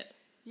scared.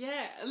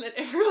 Yeah, and then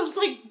everyone's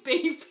like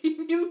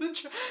beeping in the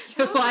drive.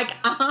 You're like,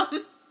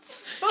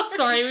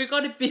 sorry, we've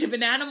got a bit of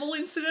an animal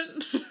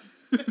incident.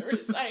 There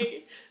is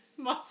a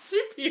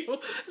marsupial.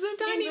 There's a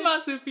tiny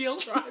marsupial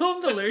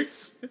on the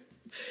loose.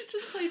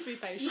 Just please be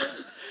patient.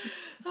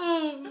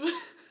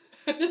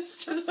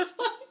 It's just like...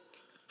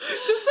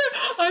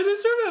 I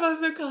just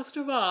remember the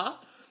customer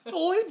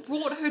always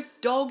brought her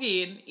dog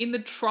in the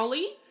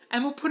trolley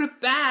and will put a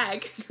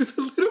bag. It was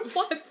a little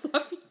white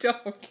fluffy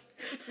dog.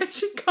 And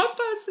she'd come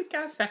past the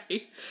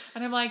cafe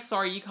and I'm like,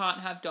 sorry, you can't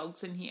have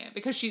dogs in here.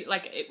 Because she,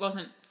 like, it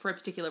wasn't for a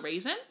particular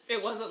reason.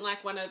 It wasn't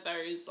like one of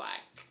those,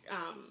 like,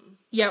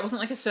 Yeah, it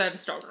wasn't like a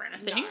service dog or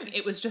anything. No.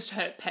 It was just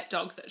her pet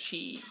dog that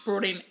she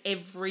brought in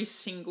every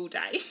single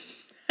day.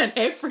 And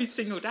every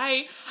single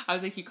day, I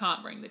was like, you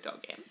can't bring the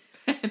dog in.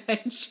 And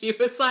then she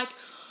was like,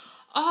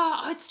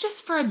 oh, it's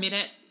just for a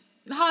minute.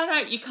 No,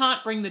 you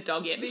can't bring the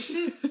dog in. This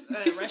is a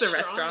This is a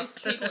restaurant.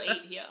 restaurant. People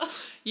eat here.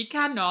 You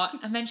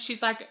cannot. And then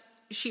she's like,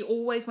 she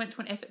always went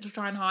to an effort to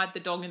try and hide the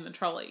dog in the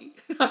trolley.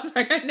 I was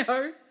like, I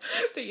know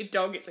that your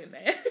dog is in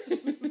there.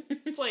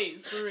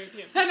 Please, remove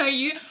him. I know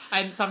you.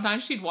 And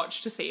sometimes she'd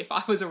watch to see if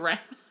I was around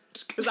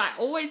because I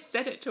always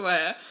said it to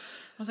her.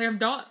 I was like,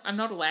 I'm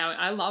not allowing.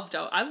 I love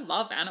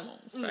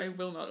animals, but I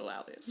will not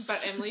allow this.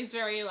 But Emily's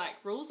very like,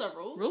 rules are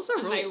rules. Rules are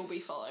and they will rules. be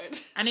followed.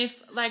 And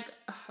if like,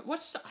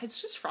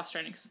 it's just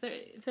frustrating because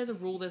if there's a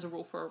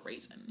rule for a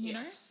reason. You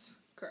know.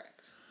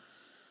 Correct.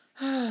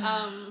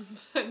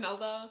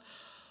 Another,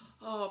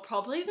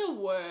 probably the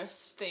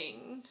worst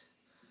thing.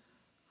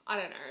 I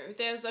don't know.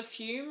 There's a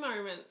few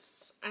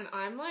moments, and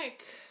I'm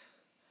like,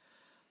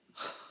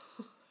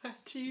 I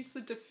had to use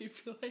the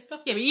defibrillator.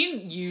 Yeah, but you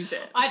didn't use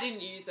it. I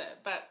didn't use it,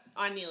 but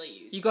I nearly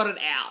used it. You got it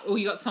out, or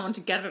you got someone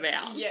to get it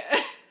out. Yeah.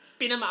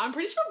 Bittermate. I'm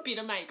pretty sure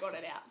Bittermate got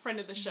it out. Friend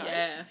of the show.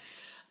 Yeah.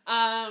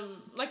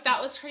 Like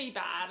that was pretty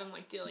bad and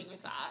like dealing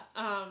with that.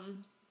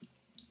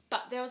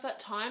 But there was that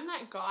time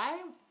that guy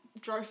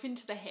drove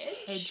into the hedge.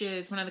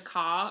 Hedges when the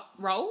car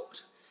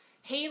rolled.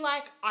 He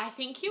like, I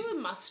think he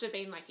must have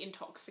been like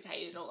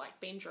intoxicated or like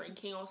been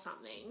drinking or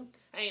something.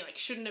 And he like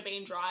shouldn't have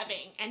been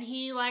driving. And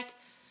he like,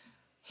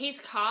 his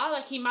car,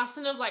 like he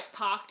mustn't have like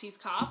parked his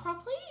car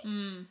properly.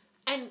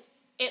 And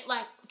it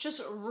like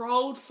just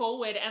rolled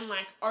forward and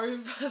like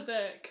over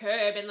the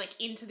curb and like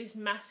into this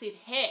massive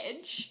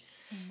hedge.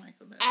 Oh my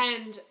goodness.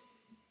 And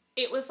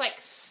it was like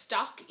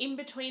stuck in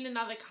between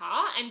another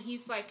car, and he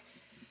was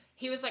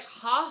like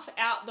half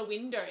out the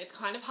window. It's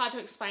kind of hard to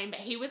explain, but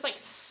he was like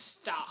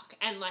stuck,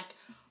 and like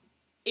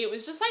it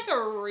was just like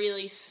a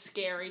really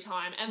scary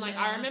time. And like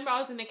I remember I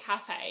was in the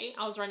cafe,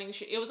 I was running the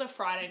shoot. It was a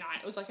Friday night.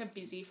 It was like a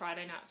busy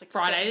Friday night. It was like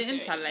Fridays and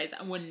 7:30. Saturdays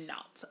were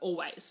nuts,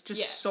 always.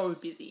 Just so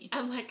busy.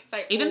 And like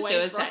they Even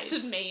always Thursdays.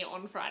 roasted me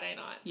on Friday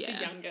nights. Yeah.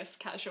 The youngest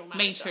casual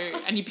manager. Me too.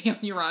 And you'd be on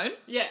your own.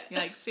 Yeah. You're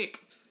like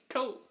sick.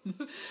 Cool.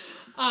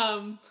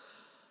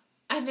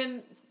 And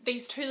then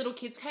these two little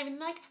kids came in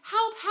like,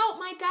 help,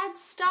 my dad's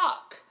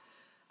stuck.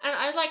 And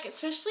I like,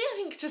 especially I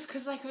think just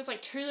because like it was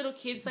like two little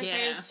kids, like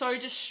they were so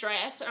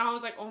distressed, and I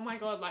was like, oh my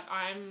God, like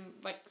I'm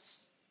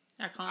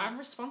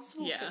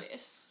responsible for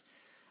this.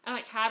 And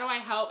like, how do I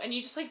help? And you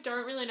just like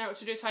don't really know what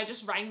to do. So I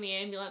just rang the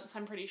ambulance,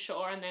 I'm pretty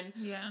sure. And then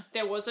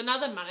there was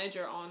another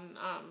manager on,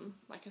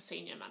 like a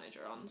senior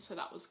manager on. So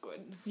that was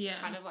good. Yeah.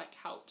 Kind of like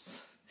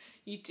helps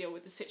you deal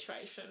with the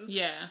situation.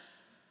 Yeah.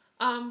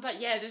 But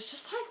yeah, there's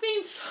just like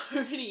been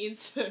so many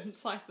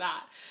incidents like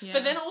that. Yeah.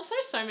 But then also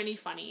so many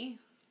funny.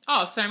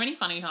 Oh, so many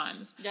funny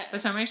times. Yeah.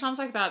 There's so many times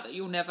like that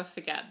you'll never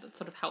forget that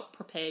sort of help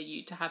prepare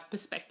you to have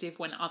perspective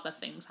when other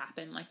things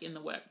happen, like in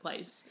the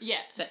workplace.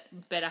 Yeah.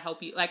 That better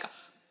help you. Like,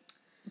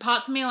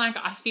 parts of me, like,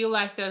 I feel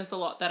like there's a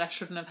lot that I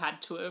shouldn't have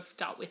had to have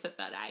dealt with at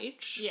that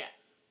age. Yeah.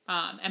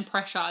 And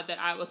pressure that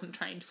I wasn't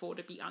trained for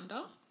to be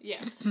under.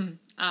 Yeah.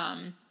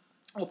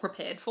 Or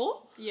prepared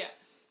for. Yeah.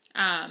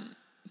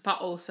 But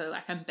also,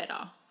 like, I'm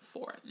better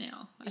for it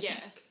now, I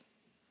think.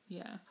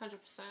 Yeah. 100%.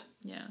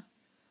 Yeah.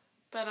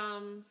 But,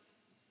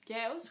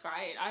 yeah, it was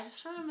great. I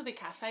just remember the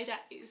cafe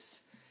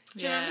days.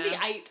 Do you remember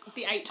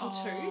the 8 till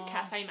 2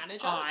 cafe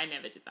manager? Oh, I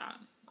never did that.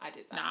 I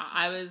did that.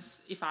 Nah,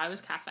 if I was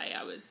cafe,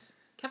 I was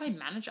Cafe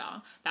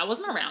Manager. That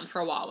wasn't around for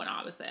a while when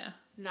I was there.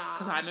 Nah.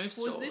 'Cause I moved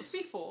Was this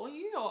stores. before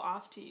you or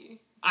after you?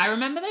 I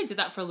remember they did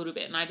that for a little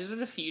bit, and I did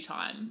it a few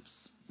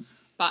times.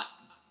 But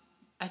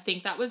I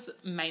think that was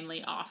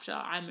mainly after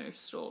I moved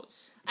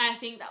stores. And I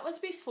think that was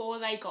before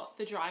they got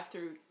the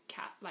drive-through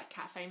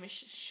cafe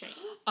machine.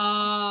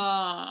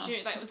 Oh.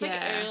 It was like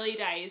early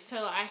days.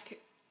 So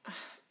like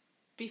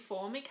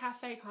before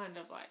McCafe kind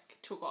of like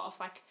took off,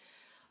 like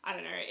I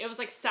don't know, it was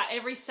like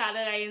every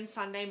Saturday and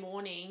Sunday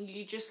morning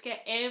you just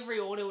get every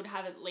order would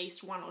have at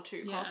least 1 or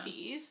 2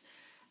 coffees.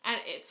 And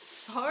it's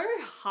so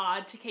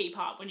hard to keep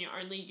up when you're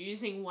only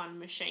using one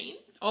machine.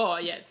 Oh,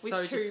 yeah, it's with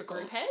so 2 difficult.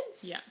 group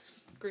heads. Yeah.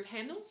 Group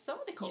handles? Is that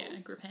what they're called? Yeah,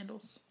 group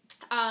handles.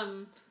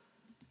 And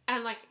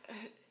like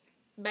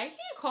making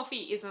a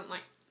coffee isn't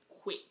like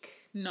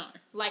quick. No.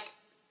 Like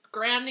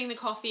grounding the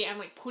coffee and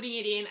like putting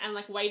it in and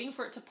like waiting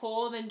for it to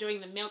pour, then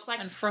doing the milk like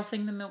And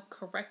frothing the milk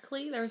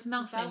correctly. There is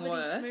nothing velvety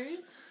worse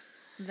smooth.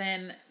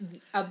 than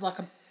like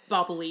a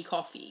bubbly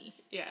coffee.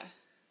 Yeah.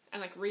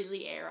 And like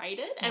really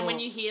aerated. And when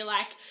you hear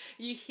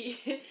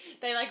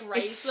they like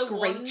raise It's the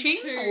one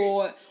screeching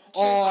too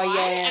oh high,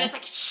 yeah, and it's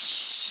like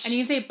shh. and you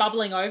can see it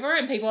bubbling over,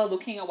 and people are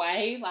looking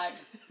away, like,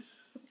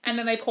 and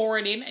then they pour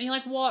it in, and you're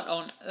like, what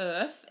on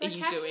earth are Like,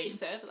 you how doing? can you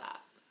serve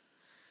that?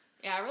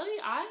 Yeah,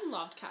 I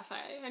loved cafe,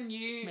 and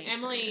you, Me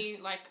Emily,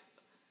 like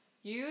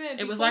you.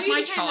 It was before like you my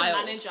became child.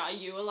 the manager,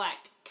 you were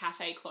like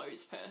cafe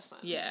clothes person.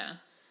 Yeah,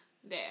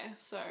 There,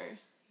 so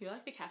you're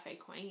like the cafe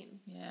queen.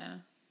 yeah.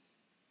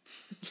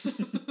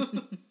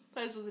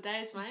 Those were the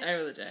days, mate. They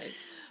were the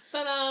days.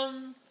 But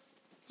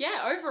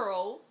yeah.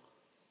 Overall,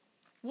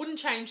 wouldn't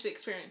change the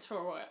experience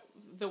for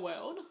the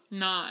world.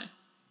 No.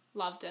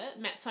 Loved it.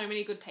 Met so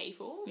many good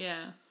people.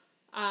 Yeah.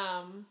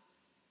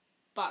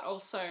 But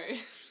also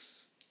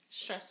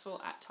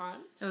stressful at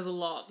times. It was a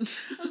lot.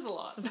 It was a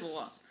lot. It was a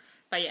lot.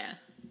 But yeah,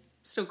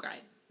 still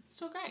great.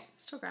 Still great.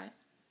 Still great.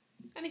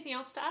 Anything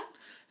else to add?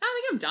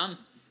 I think I'm done.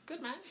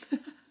 Good, man.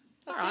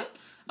 All That's right. it.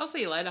 I'll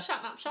see you later.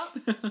 Shut up shop.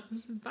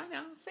 Bye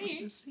now. See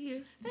you. See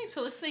you. Thanks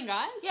for listening,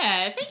 guys.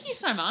 Yeah, thank you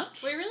so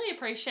much. We really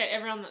appreciate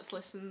everyone that's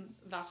listened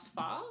thus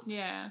far.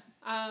 Yeah.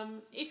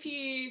 If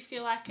you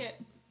feel like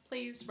it,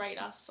 please rate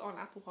us on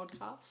Apple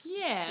Podcasts.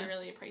 Yeah. We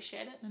really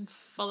appreciate it. And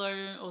follow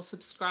or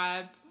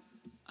subscribe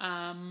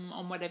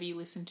on whatever you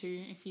listen to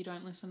if you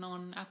don't listen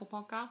on Apple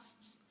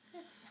Podcasts.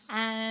 Yes.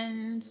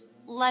 And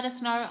let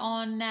us know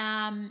on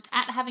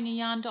at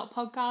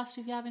havingaYarn.podcast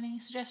if you have any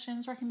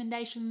suggestions,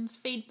 recommendations,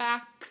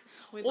 feedback,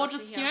 We'd or love to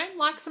just, hear.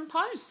 like some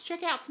posts.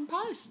 Check out some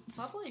posts.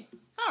 Lovely.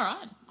 All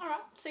right. All right.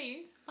 See you.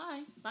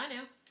 Bye. Bye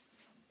now.